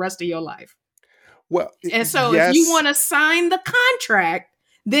life for the rest of your life. Well, and so if you want to sign the contract,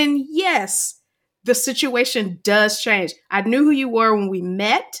 then yes, the situation does change. I knew who you were when we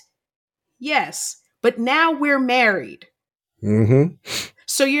met. Yes. But now we're married. Mm-hmm.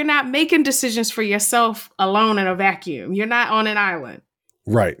 So you're not making decisions for yourself alone in a vacuum. You're not on an island.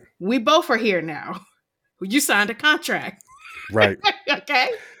 Right. We both are here now. You signed a contract. Right. Okay.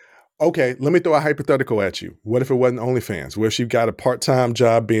 Okay, let me throw a hypothetical at you. What if it wasn't OnlyFans? What if she got a part-time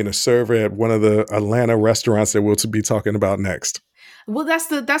job being a server at one of the Atlanta restaurants that we'll be talking about next? Well, that's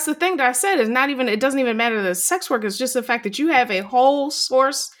the thing that I said. It doesn't even matter that sex work. It's just the fact that you have a whole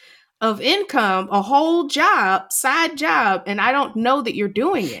source of income, a whole job, side job, and I don't know that you're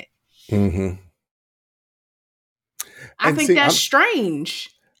doing it. Mm-hmm. I think that's strange.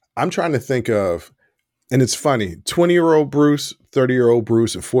 I'm trying to think of, and it's funny, 20-year-old Bruce, 30-year-old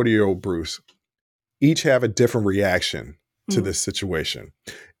Bruce, and 40-year-old Bruce each have a different reaction to this situation.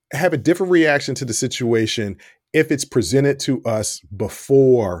 Have a different reaction to the situation if it's presented to us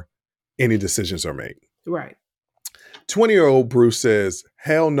before any decisions are made. Right. 20-year-old Bruce says,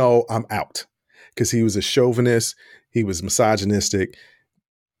 hell no, I'm out. Because he was a chauvinist. He was misogynistic.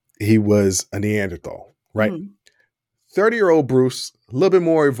 He was a Neanderthal, right? 30-year-old Bruce, a little bit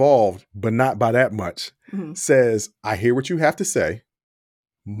more evolved, but not by that much, says, I hear what you have to say.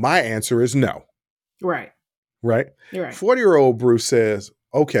 My answer is no. Right. Right? You're right. 40-year-old Bruce says,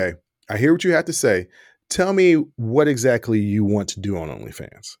 okay, I hear what you have to say. Tell me what exactly you want to do on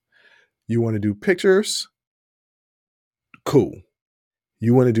OnlyFans. You want to do pictures? Cool.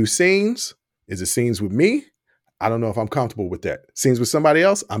 You want to do scenes? Is it scenes with me? I don't know if I'm comfortable with that. Scenes with somebody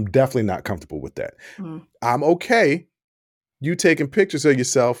else? I'm definitely not comfortable with that. I'm okay you taking pictures of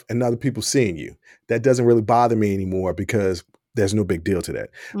yourself and other people seeing you. That doesn't really bother me anymore because there's no big deal to that.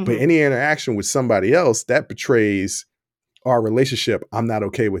 But any interaction with somebody else, that betrays our relationship. I'm not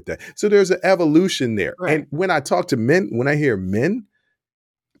okay with that. So there's an evolution there. Right. And when I talk to men, when I hear men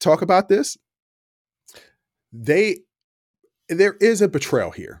talk about this, there is a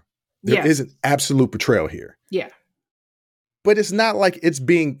betrayal here. There is an absolute betrayal here. Yeah. But it's not like it's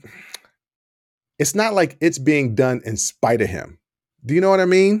being done in spite of him. Do you know what I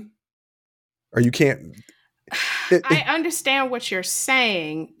mean? Or you can't. I understand what you're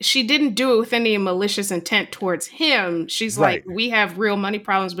saying. She didn't do it with any malicious intent towards him. She's like, we have real money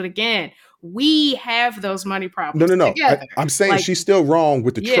problems. But again, we have those money problems. No. Together. I'm saying she's still wrong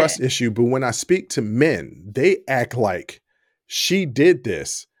with the trust issue. But when I speak to men, they act like she did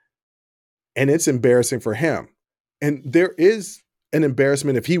this and it's embarrassing for him. And there is an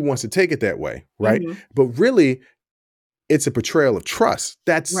embarrassment if he wants to take it that way, right? But really, it's a betrayal of trust.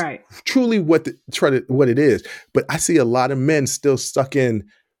 That's truly what it is. But I see a lot of men still stuck in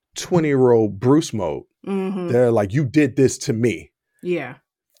 20-year-old Bruce mode. They're like, you did this to me. Yeah.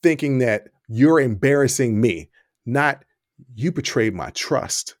 Thinking that you're embarrassing me, not you betrayed my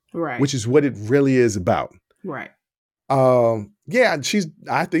trust. Right. Which is what it really is about. Right. I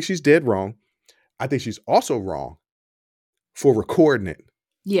think she's dead wrong. I think she's also wrong for recording it.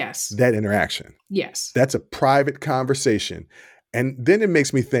 Yes. That interaction. Yes. That's a private conversation. And then it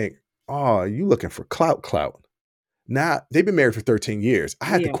makes me think, oh, you looking for clout. Now, they've been married for 13 years. I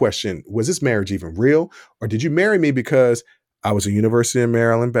had to question, was this marriage even real? Or did you marry me because I was a University of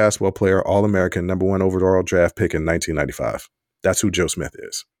Maryland basketball player, All-American, #1 overall draft pick in 1995? That's who Joe Smith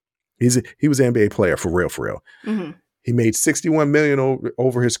is. He was an NBA player for real. He made $61 million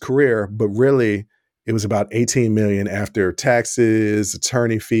over his career, but really it was about $18 million after taxes,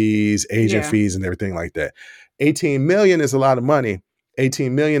 attorney fees, agent fees, and everything like that. $18 million is a lot of money.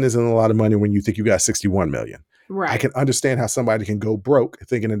 $18 million isn't a lot of money when you think you got $61 million. Right. I can understand how somebody can go broke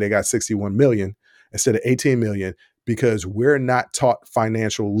thinking that they got $61 million instead of $18 million because we're not taught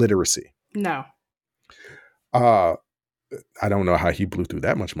financial literacy. No. I don't know how he blew through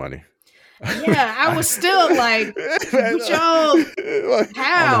that much money. Yeah, I was still like, Joe,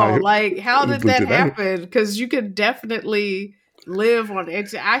 how? Like, how did that happen? Because you could definitely live on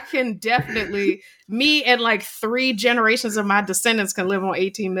I can definitely, me and like 3 generations of my descendants can live on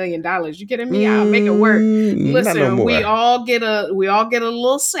 $18 million. You kidding me? I'll make it work. Listen, no we all get a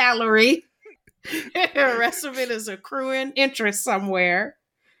little salary. The rest of it is accruing interest somewhere.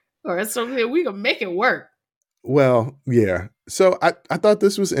 Or something. We can make it work. Well, yeah. So I thought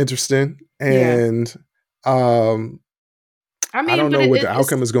this was interesting. And I don't know what the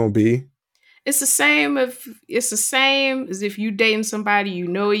outcome is going to be. It's the same as if you dating somebody you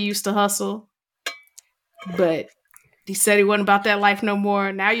know he used to hustle, but he said he wasn't about that life no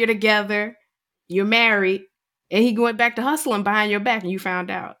more. Now you're together, you're married, and he went back to hustling behind your back, and you found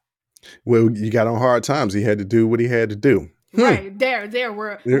out. Well, you got on hard times. He had to do what he had to do. Right there,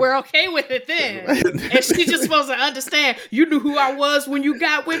 we're okay with it then. And she's just supposed to understand. You knew who I was when you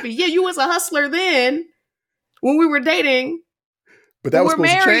got with me. Yeah, you was a hustler then when we were dating. But that was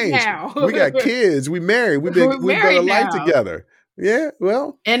supposed to change. Now. We got kids. We married. We've built a life together. Yeah,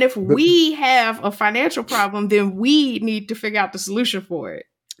 well. And if we have a financial problem, then we need to figure out the solution for it.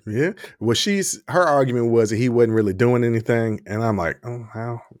 Yeah. Well, her argument was that he wasn't really doing anything, and I'm like,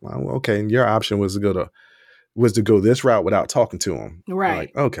 oh, well, okay. And your option was to go this route without talking to him.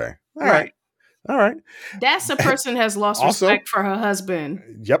 Right. Like, okay. All right. That's a person has lost respect for her husband.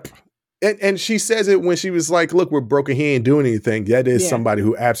 Yep. And she says it when she was like, look, we're broken. He ain't doing anything. That is somebody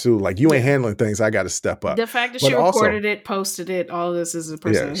who absolutely like, you ain't handling things. I got to step up. The fact that she recorded it, posted it, all this is a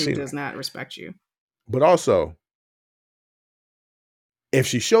person who does not respect you. But also, if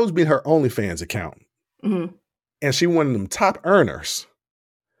she shows me her OnlyFans account and she one of them top earners,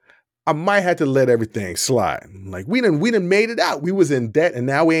 I might have to let everything slide. Like we done made it out. We was in debt and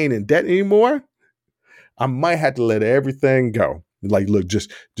now we ain't in debt anymore. I might have to let everything go. Like, look,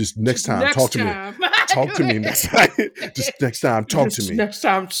 just next time, talk to me. Talk to me next time. Just next time, talk to me. Next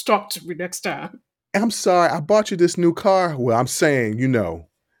time, just talk to me next time. I'm sorry, I bought you this new car. Well, I'm saying,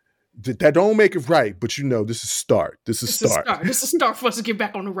 that don't make it right, but this is start. This is start. This is start for us to get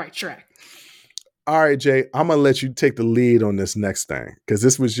back on the right track. All right, Jay, I'm going to let you take the lead on this next thing because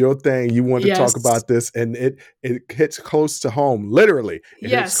this was your thing. You wanted to talk about this, and it hits close to home. Literally,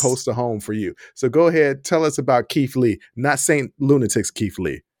 it hits close to home for you. So go ahead, tell us about Keith Lee, not St. Lunatic's Keith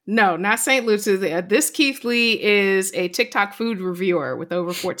Lee. No, not St. Lunatic's. This Keith Lee is a TikTok food reviewer with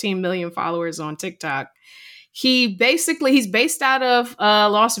over 14 million followers on TikTok. He's based out of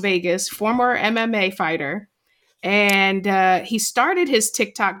Las Vegas, former MMA fighter. And he started his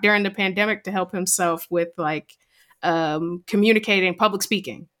TikTok during the pandemic to help himself with communicating, public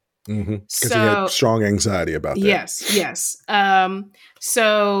speaking. Because he had strong anxiety about that. Yes.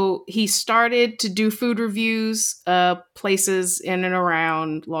 So he started to do food reviews, places in and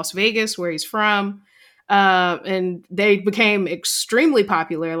around Las Vegas where he's from. And they became extremely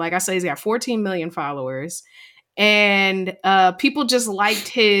popular. Like I say, he's got 14 million followers. And people just liked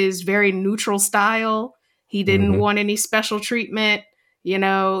his very neutral style. He didn't want any special treatment.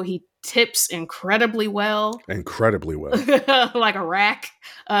 He tips incredibly well. Like a rack.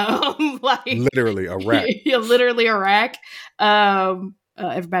 Literally a rack. Yeah, literally a rack.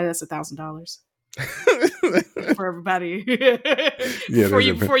 Everybody, that's $1,000. For everybody.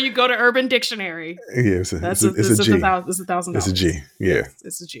 Before you go to Urban Dictionary. Yeah, it's a G. It's $1,000. It's a G. Yeah.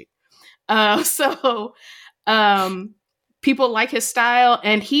 It's a G. People like his style,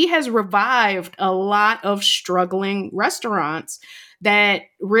 and he has revived a lot of struggling restaurants that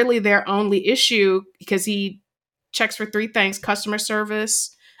really their only issue, because he checks for three things: customer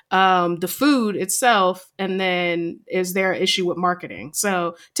service, the food itself, and then is there an issue with marketing?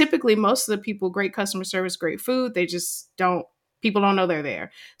 So typically most of the people, great customer service, great food, people don't know they're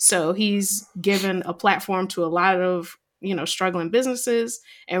there. So he's given a platform to a lot of struggling businesses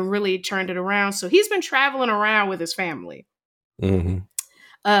and really turned it around. So he's been traveling around with his family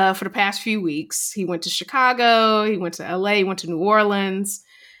for the past few weeks. He went to Chicago, he went to LA, he went to New Orleans,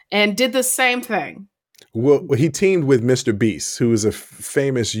 and did the same thing. Well, he teamed with Mr. Beast, who is a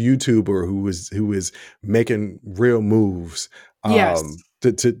famous YouTuber who is making real moves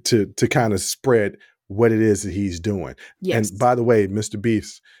to kind of spread what it is that he's doing. Yes. And by the way, Mr.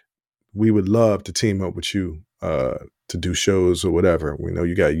 Beast, we would love to team up with you to do shows or whatever. We know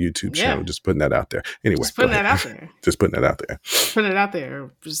you got a YouTube channel. Just putting that out there. Anyway, just putting that out there. Just putting that out there. Putting it out there.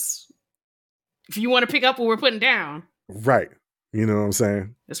 Just if you want to pick up what we're putting down, right? You know what I'm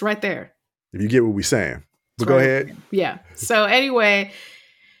saying? It's right there. If you get what we're saying, but go ahead. Yeah. So anyway,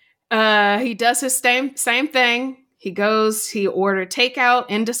 he does his same thing. He ordered takeout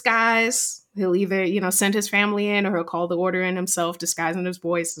in disguise. He'll either send his family in, or he'll call the order in himself, disguising his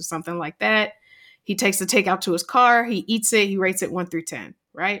voice or something like that. He takes the takeout to his car. He eats it. He rates it 1 through 10,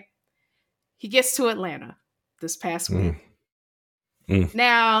 right? He gets to Atlanta this past week.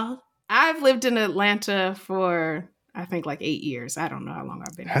 Now, I've lived in Atlanta for, I think, like 8 years. I don't know how long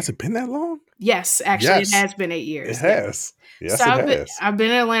I've been here. Has it been that long? Yes, actually, It has been 8 years. It has. Yes, so it has. I've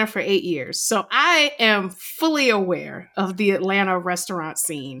been in Atlanta for 8 years. So I am fully aware of the Atlanta restaurant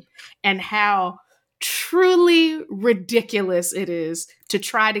scene and how truly ridiculous it is to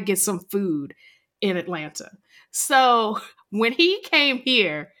try to get some food in Atlanta. So when he came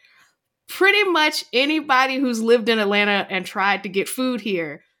here, pretty much anybody who's lived in Atlanta and tried to get food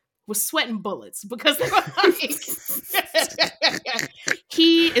here was sweating bullets because they were like,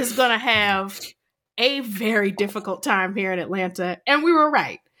 he is going to have a very difficult time here in Atlanta. And we were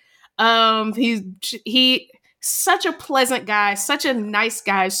right. He's such a pleasant guy, such a nice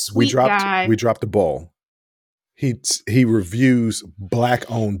guy, sweet guy. We dropped the ball. He reviews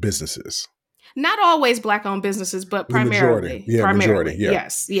Black-owned businesses. Not always Black-owned businesses, but primarily. Majority. Yeah.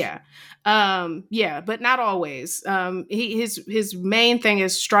 Yes, yeah. But not always. His main thing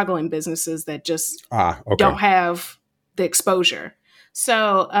is struggling businesses that just don't have the exposure.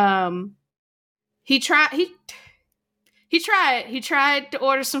 So he tried to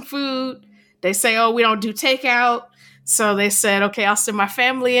order some food. They say, "Oh, we don't do takeout." So they said, "Okay, I'll send my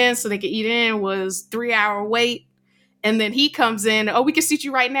family in so they can eat in." It was 3-hour wait. And then he comes in, "Oh, we can seat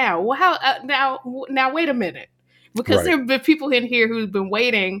you right now." Well, how now wait a minute. Because there have been people in here who've been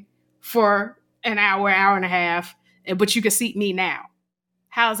waiting for an hour and a half, but you can seat me now.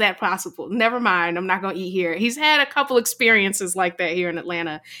 How is that possible? Never mind, I'm not going to eat here. He's had a couple experiences like that here in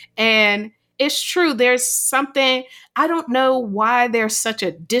Atlanta. And it's true. There's something, I don't know why there's such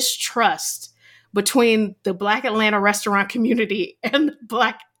a distrust between the Black Atlanta restaurant community and the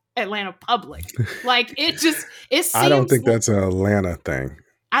Black Atlanta public. Like it I don't seems think that's an Atlanta thing.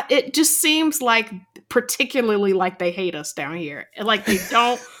 it just seems like particularly like they hate us down here. Like they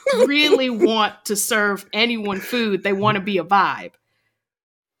don't really want to serve anyone food. They want to be a vibe.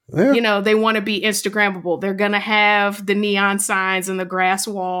 Yeah. You know, they want to be Instagrammable. They're gonna have the neon signs and the grass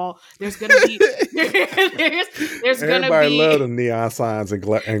wall. There's gonna be there's gonna Everybody be love the neon signs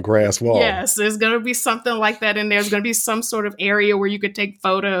and grass wall. yes, there's gonna be something like that in there. There's gonna be some sort of area where you could take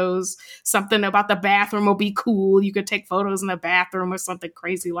photos. Something about the bathroom will be cool. You could take photos in the bathroom or something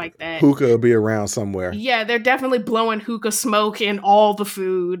crazy like that. Hookah will be around somewhere. Yeah, they're definitely blowing hookah smoke in all the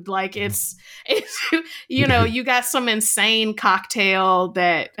food. Like it's you know, you got some insane cocktail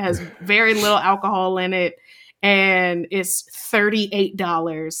that has very little alcohol in it and it's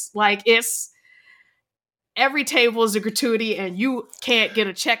 $38. Like it's every table is a gratuity and you can't get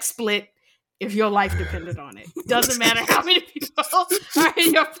a check split if your life depended on it. Doesn't matter how many people are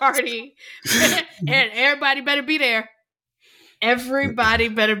in your party. And everybody better be there. Everybody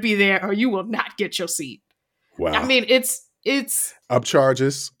better be there or you will not get your seat. Wow. I mean, it's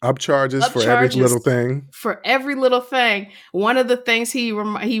upcharges for every little thing. For every little thing. One of the things he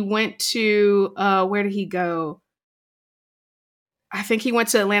went to, where did he go? I think he went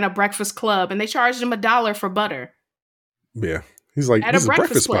to Atlanta Breakfast Club and they charged him $1 for butter. Yeah. He's like, at this a is a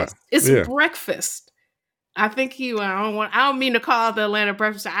breakfast place. spot. It's breakfast. I think I don't mean to call it the Atlanta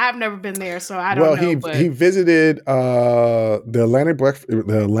Breakfast. I've never been there, so I don't know. Well, he visited the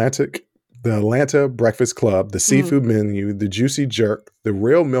Atlanta Breakfast Club, the seafood menu, the juicy jerk, the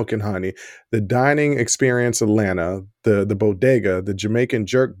real milk and honey, the dining experience Atlanta, the bodega, the Jamaican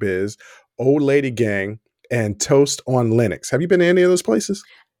jerk biz, Old Lady Gang, and Toast on Lennox. Have you been to any of those places?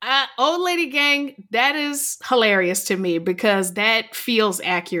 Old Lady Gang, that is hilarious to me because that feels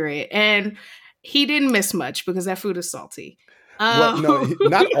accurate. And he didn't miss much because that food is salty. Well, no,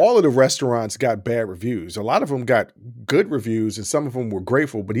 not all of the restaurants got bad reviews. A lot of them got good reviews and some of them were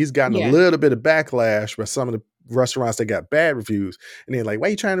grateful, but he's gotten a little bit of backlash by some of the restaurants that got bad reviews. And they're like, why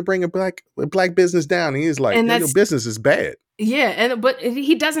are you trying to bring a black business down? And he's like, your business is bad. Yeah, but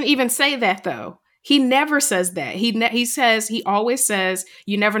he doesn't even say that though. He never says that. He always says,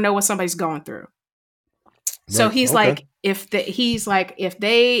 you never know what somebody's going through. So he's like, if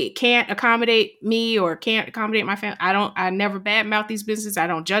they can't accommodate me or can't accommodate my family, I never badmouth these businesses. I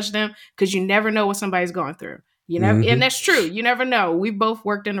don't judge them because you never know what somebody's going through. You know, and that's true. You never know. We both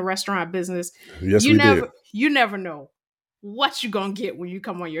worked in the restaurant business. Yes, we did. You never know what you gonna get when you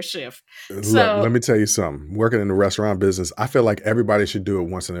come on your shift. Look, let me tell you something. Working in the restaurant business, I feel like everybody should do it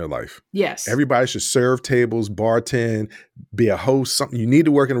once in their life. Yes. Everybody should serve tables, bartend, be a host, something. You need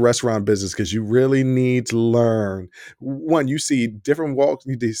to work in the restaurant business because you really need to learn. One, you see different walks,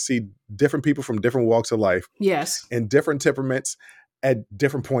 you see different people from different walks of life. Yes. And different temperaments at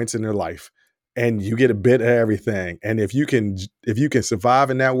different points in their life. And you get a bit of everything. And if you can survive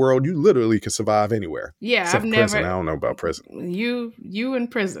in that world, you literally can survive anywhere. Yeah, except prison. I don't know about prison. You in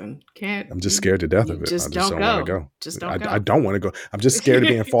prison can't. I'm just scared to death of it. Just I just don't want to go. Just don't go. I don't want to go. I'm just scared of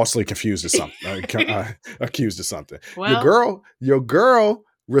being falsely accused of something. Accused of something. Well, your girl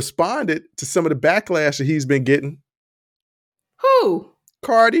responded to some of the backlash that he's been getting. Who?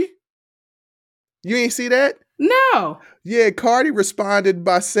 Cardi. You ain't see that? No. Yeah, Cardi responded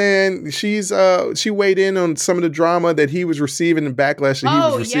by saying she weighed in on some of the drama that he was receiving and backlash that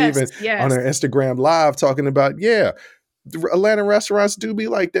he was receiving on her Instagram Live, talking about, the Atlanta restaurants do be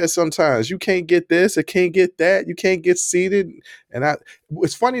like that sometimes. You can't get this, it can't get that, you can't get seated. And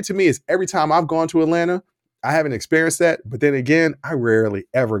what's funny to me is every time I've gone to Atlanta, I haven't experienced that. But then again, I rarely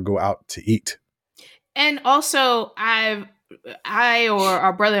ever go out to eat. And also, I or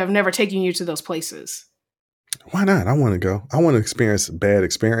our brother have never taken you to those places. Why not? I want to go. I want to experience a bad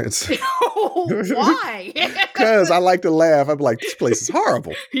experience. Why? Because I like to laugh. I'm like, this place is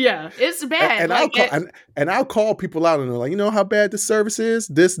horrible. Yeah, it's bad. And I'll call people out and they're like, you know how bad the service is?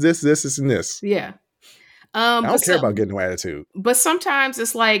 This, and this. Yeah. I don't care about getting no attitude. But sometimes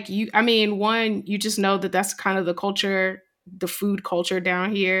it's like, you just know that that's kind of the culture. The food culture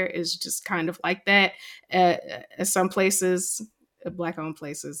down here is just kind of like that. At some places, Black-owned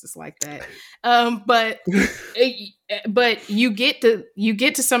places, it's like that. But you get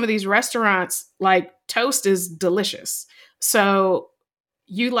to some of these restaurants, like Toast is delicious. So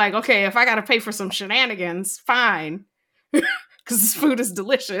you like, okay, if I got to pay for some shenanigans, fine, because this food is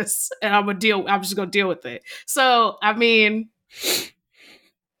delicious, and I'm just gonna deal with it. So I mean,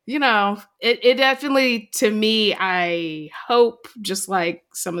 it definitely, to me, I hope, just like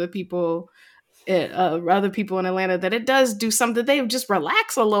some of the people other people in Atlanta that it does do something. They just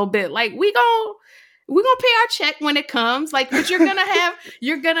relax a little bit. Like we're gonna pay our check when it comes. Like, but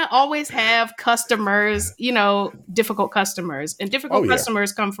you're gonna always have customers, difficult customers, and difficult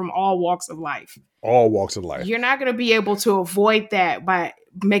customers come from all walks of life. All walks of life. You're not gonna be able to avoid that by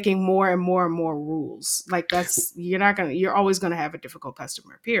making more and more and more rules. Like you're always gonna have a difficult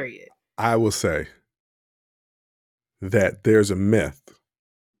customer, period. I will say that there's a myth,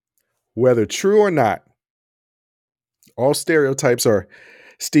 whether true or not, all stereotypes are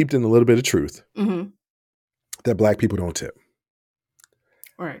steeped in a little bit of truth, that Black people don't tip.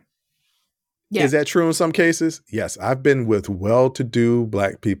 Right. Yeah. Is that true in some cases? Yes. I've been with well-to-do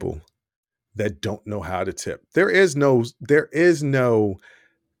Black people that don't know how to tip. There is no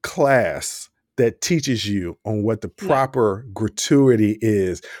class that teaches you on what the proper gratuity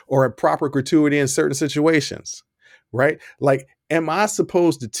is, or a proper gratuity in certain situations, right? Like, am I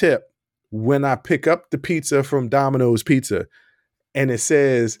supposed to tip when I pick up the pizza from Domino's Pizza and it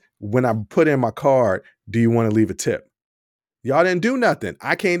says, when I put in my card, do you want to leave a tip? Y'all didn't do nothing.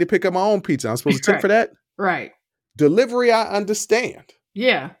 I came to pick up my own pizza. I'm supposed to tip for that? Right. Delivery, I understand.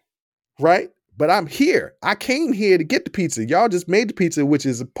 Yeah. Right? But I'm here. I came here to get the pizza. Y'all just made the pizza, which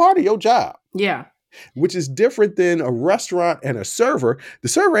is a part of your job. Yeah. Which is different than a restaurant and a server. The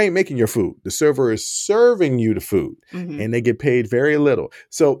server ain't making your food. The server is serving you the food, and they get paid very little.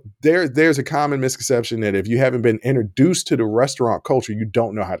 So there's a common misconception that if you haven't been introduced to the restaurant culture, you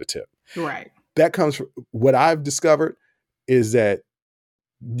don't know how to tip. Right. That comes from what I've discovered is that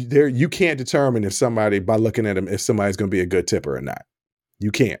you can't determine if somebody, by looking at them, if somebody's going to be a good tipper or not.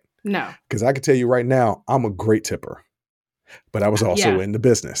 You can't. No. Because I can tell you right now, I'm a great tipper, but I was also in the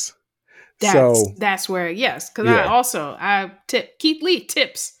business. That's where, yes. Because I tip, Keith Lee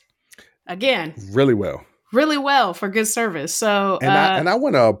tips again. Really well for good service. So, I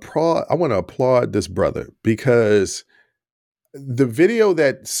want to applaud this brother, because the video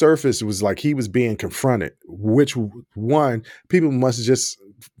that surfaced was like he was being confronted, which one, people must just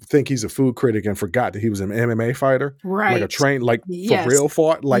think he's a food critic and forgot that he was an MMA fighter. Right. Like a train, like for real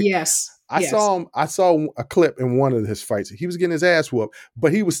fought. Like, I saw a clip in one of his fights. He was getting his ass whooped,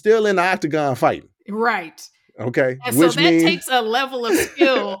 but he was still in the octagon fighting. Right. Okay. And so that takes a level of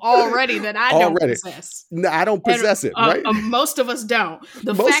skill already that I don't possess. No, I don't possess it, right? Most of us don't.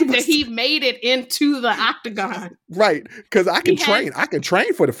 The fact that he made it into the octagon. Right. Because I can train. I can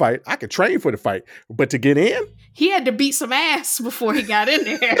train for the fight. But to get in? He had to beat some ass before he got in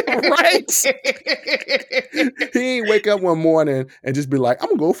there. Right. He ain't wake up one morning and just be like, I'm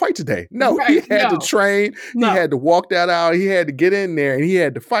going to go fight today. No, he had to train. He had to walk that out. He had to get in there and he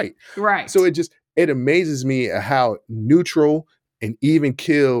had to fight. Right. So it amazes me how neutral and even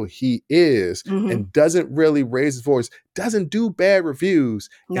keel he is, and doesn't really raise his voice, doesn't do bad reviews,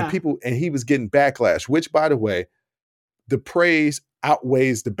 and he was getting backlash, which, by the way, the praise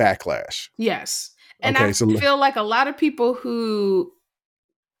outweighs the backlash. Yes. And I feel like a lot of people who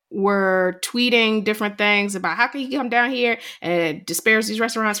were tweeting different things about how can he come down here and disparage these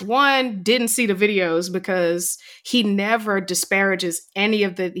restaurants. One, didn't see the videos, because he never disparages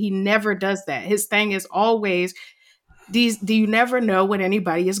he never does that. His thing is always you never know what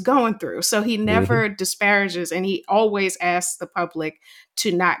anybody is going through. So he never disparages, and he always asks the public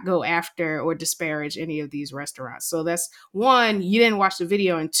to not go after or disparage any of these restaurants. So that's one, you didn't watch the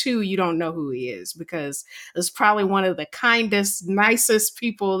video, and two, you don't know who he is, because it's probably one of the kindest, nicest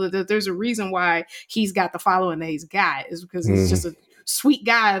people. That there's a reason why he's got the following that he's got, is because he's just a sweet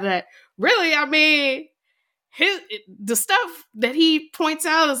guy that really, I mean, the stuff that he points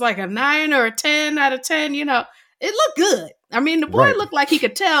out is like a 9 or a 10 out of 10, it looked good. I mean, the boy looked like he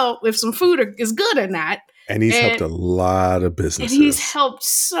could tell if some food is good or not. And he's helped a lot of businesses. And he's helped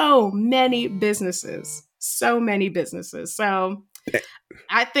so many businesses. So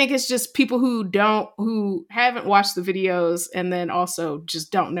I think it's just people who haven't watched the videos, and then also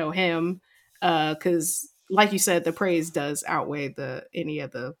just don't know him. Because like you said, the praise does outweigh any of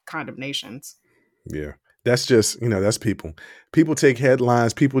the condemnations. Yeah. That's just, that's people. People take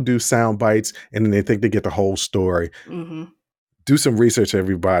headlines, people do sound bites, and then they think they get the whole story. Do some research,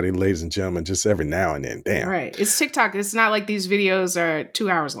 everybody, ladies and gentlemen, just every now and then. Damn. Right. It's TikTok. It's not like these videos are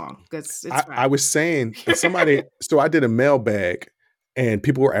 2 hours long. I was saying, so I did a mailbag, and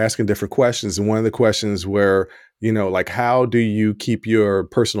people were asking different questions. And one of the questions were, like, how do you keep your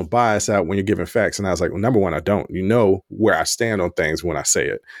personal bias out when you're giving facts? And I was like, well, number one, I don't. You know where I stand on things when I say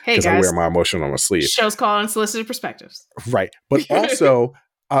it. Hey, because I wear my emotion on my sleeve. Show's called Unsolicited Perspectives. Right. But also,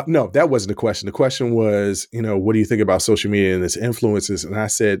 No, that wasn't the question. The question was, what do you think about social media and its influences? And I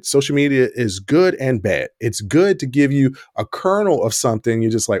said, social media is good and bad. It's good to give you a kernel of something. You're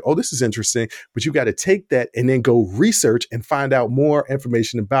just like, oh, this is interesting, but you got to take that and then go research and find out more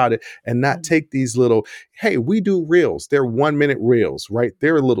information about it and not take these little, hey, we do reels. They're 1-minute reels, right?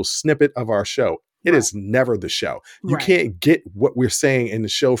 They're a little snippet of our show. It is never the show. You can't get what we're saying in the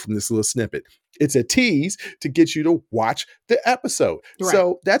show from this little snippet. It's a tease to get you to watch the episode. Right.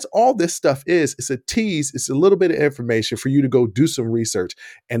 So that's all this stuff is. It's a tease. It's a little bit of information for you to go do some research,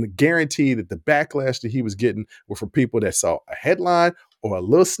 and guarantee that the backlash that he was getting were for people that saw a headline or a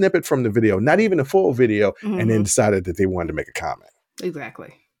little snippet from the video, not even a full video, and then decided that they wanted to make a comment.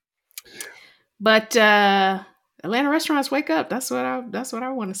 Exactly. But Atlanta restaurants, wake up. That's what I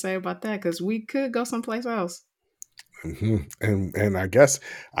want to say about that, because we could go someplace else. And I guess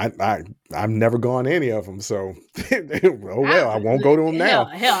I've never gone to any of them, so I won't go to them now.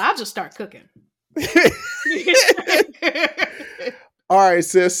 Hell, I'll just start cooking. All right,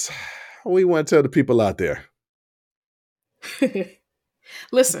 sis, what do you want to tell the people out there?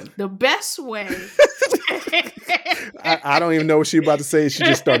 Listen, the best way. I don't even know what she's about to say. She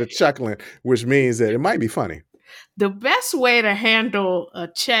just started chuckling, which means that it might be funny. The best way to handle a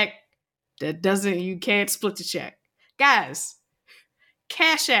check that you can't split the check. Guys,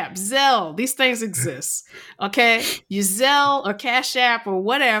 Cash App, Zelle, these things exist. Okay? You Zelle or Cash App or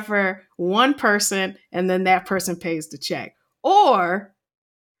whatever, one person, and then that person pays the check. Or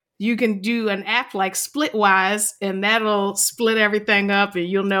you can do an app like Splitwise, and that'll split everything up, and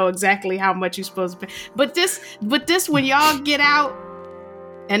you'll know exactly how much you're supposed to pay. But this, when y'all get out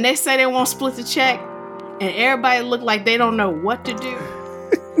and they say they won't split the check, and everybody look like they don't know what to do.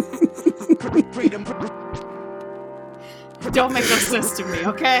 Don't make no sense to me,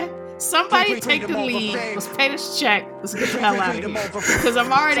 okay? Somebody take the lead. Let's pay this check. Let's get the hell out of here. Because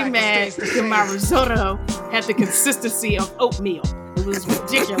I'm already mad that my risotto had the consistency of oatmeal. It was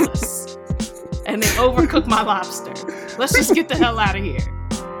ridiculous. And they overcooked my lobster. Let's just get the hell out of here.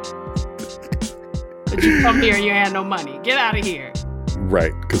 But you come here and you had no money. Get out of here.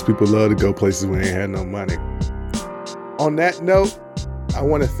 Right, because people love to go places when they ain't had no money. On that note, I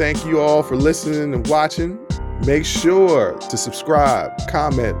want to thank you all for listening and watching. Make sure to subscribe,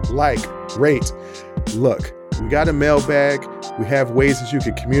 comment, like, rate. Look, we got a mailbag. We have ways that you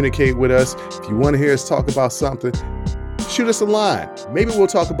can communicate with us. If you want to hear us talk about something, shoot us a line. Maybe we'll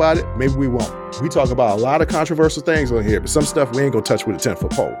talk about it. Maybe we won't. We talk about a lot of controversial things on here, but some stuff we ain't going to touch with a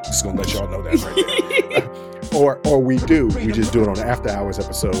 10-foot pole. Just going to let y'all know that right there. Or we do. We just do it on an after hours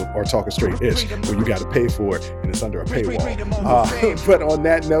episode or Talking Straight-ish, where you got to pay for it and it's under a paywall. But on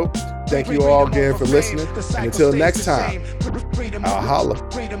that note, thank you all again for listening. And until next time, I'll holla.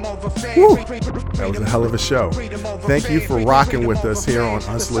 Woo. That was a hell of a show. Thank you for rocking with us here on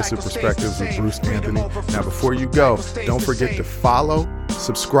Unsolicited Perspectives with Bruce Anthony. Now, before you go, don't forget to follow,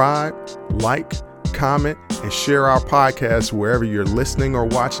 subscribe, like, comment, and share our podcast wherever you're listening or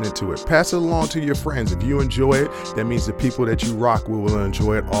watching it to it. Pass it along to your friends. If you enjoy it, that means the people that you rock will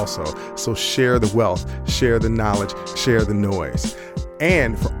enjoy it also. So share the wealth, share the knowledge, share the noise.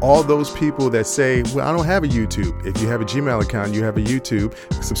 And for all those people that say, well, I don't have a YouTube. If you have a Gmail account, you have a YouTube.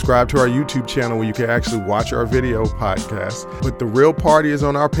 Subscribe to our YouTube channel where you can actually watch our video podcast. But the real party is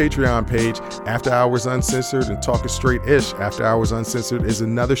on our Patreon page, After Hours Uncensored and Talking Straight-ish. After Hours Uncensored is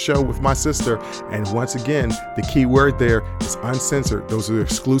another show with my sister. And once again, the key word there is uncensored. Those are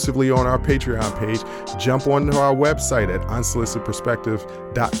exclusively on our Patreon page. Jump onto our website at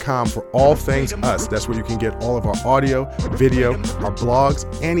unsolicitedperspective.com for all things us. That's where you can get all of our audio, video, our blogs,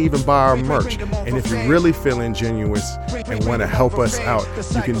 and even buy our merch. And if you're really feeling genuine and want to help us out,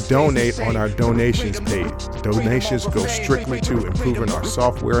 you can donate on our donations page. Donations go strictly to improving our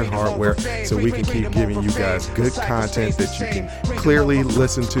software and hardware so we can keep giving you guys good content that you can clearly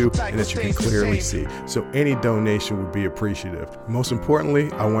listen to and that you can clearly see. So any donation would be appreciative. Most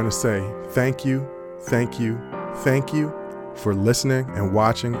importantly, I want to say thank you for listening and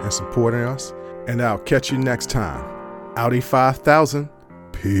watching and supporting us. And I'll catch you next time. Audi 5000.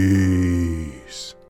 Peace.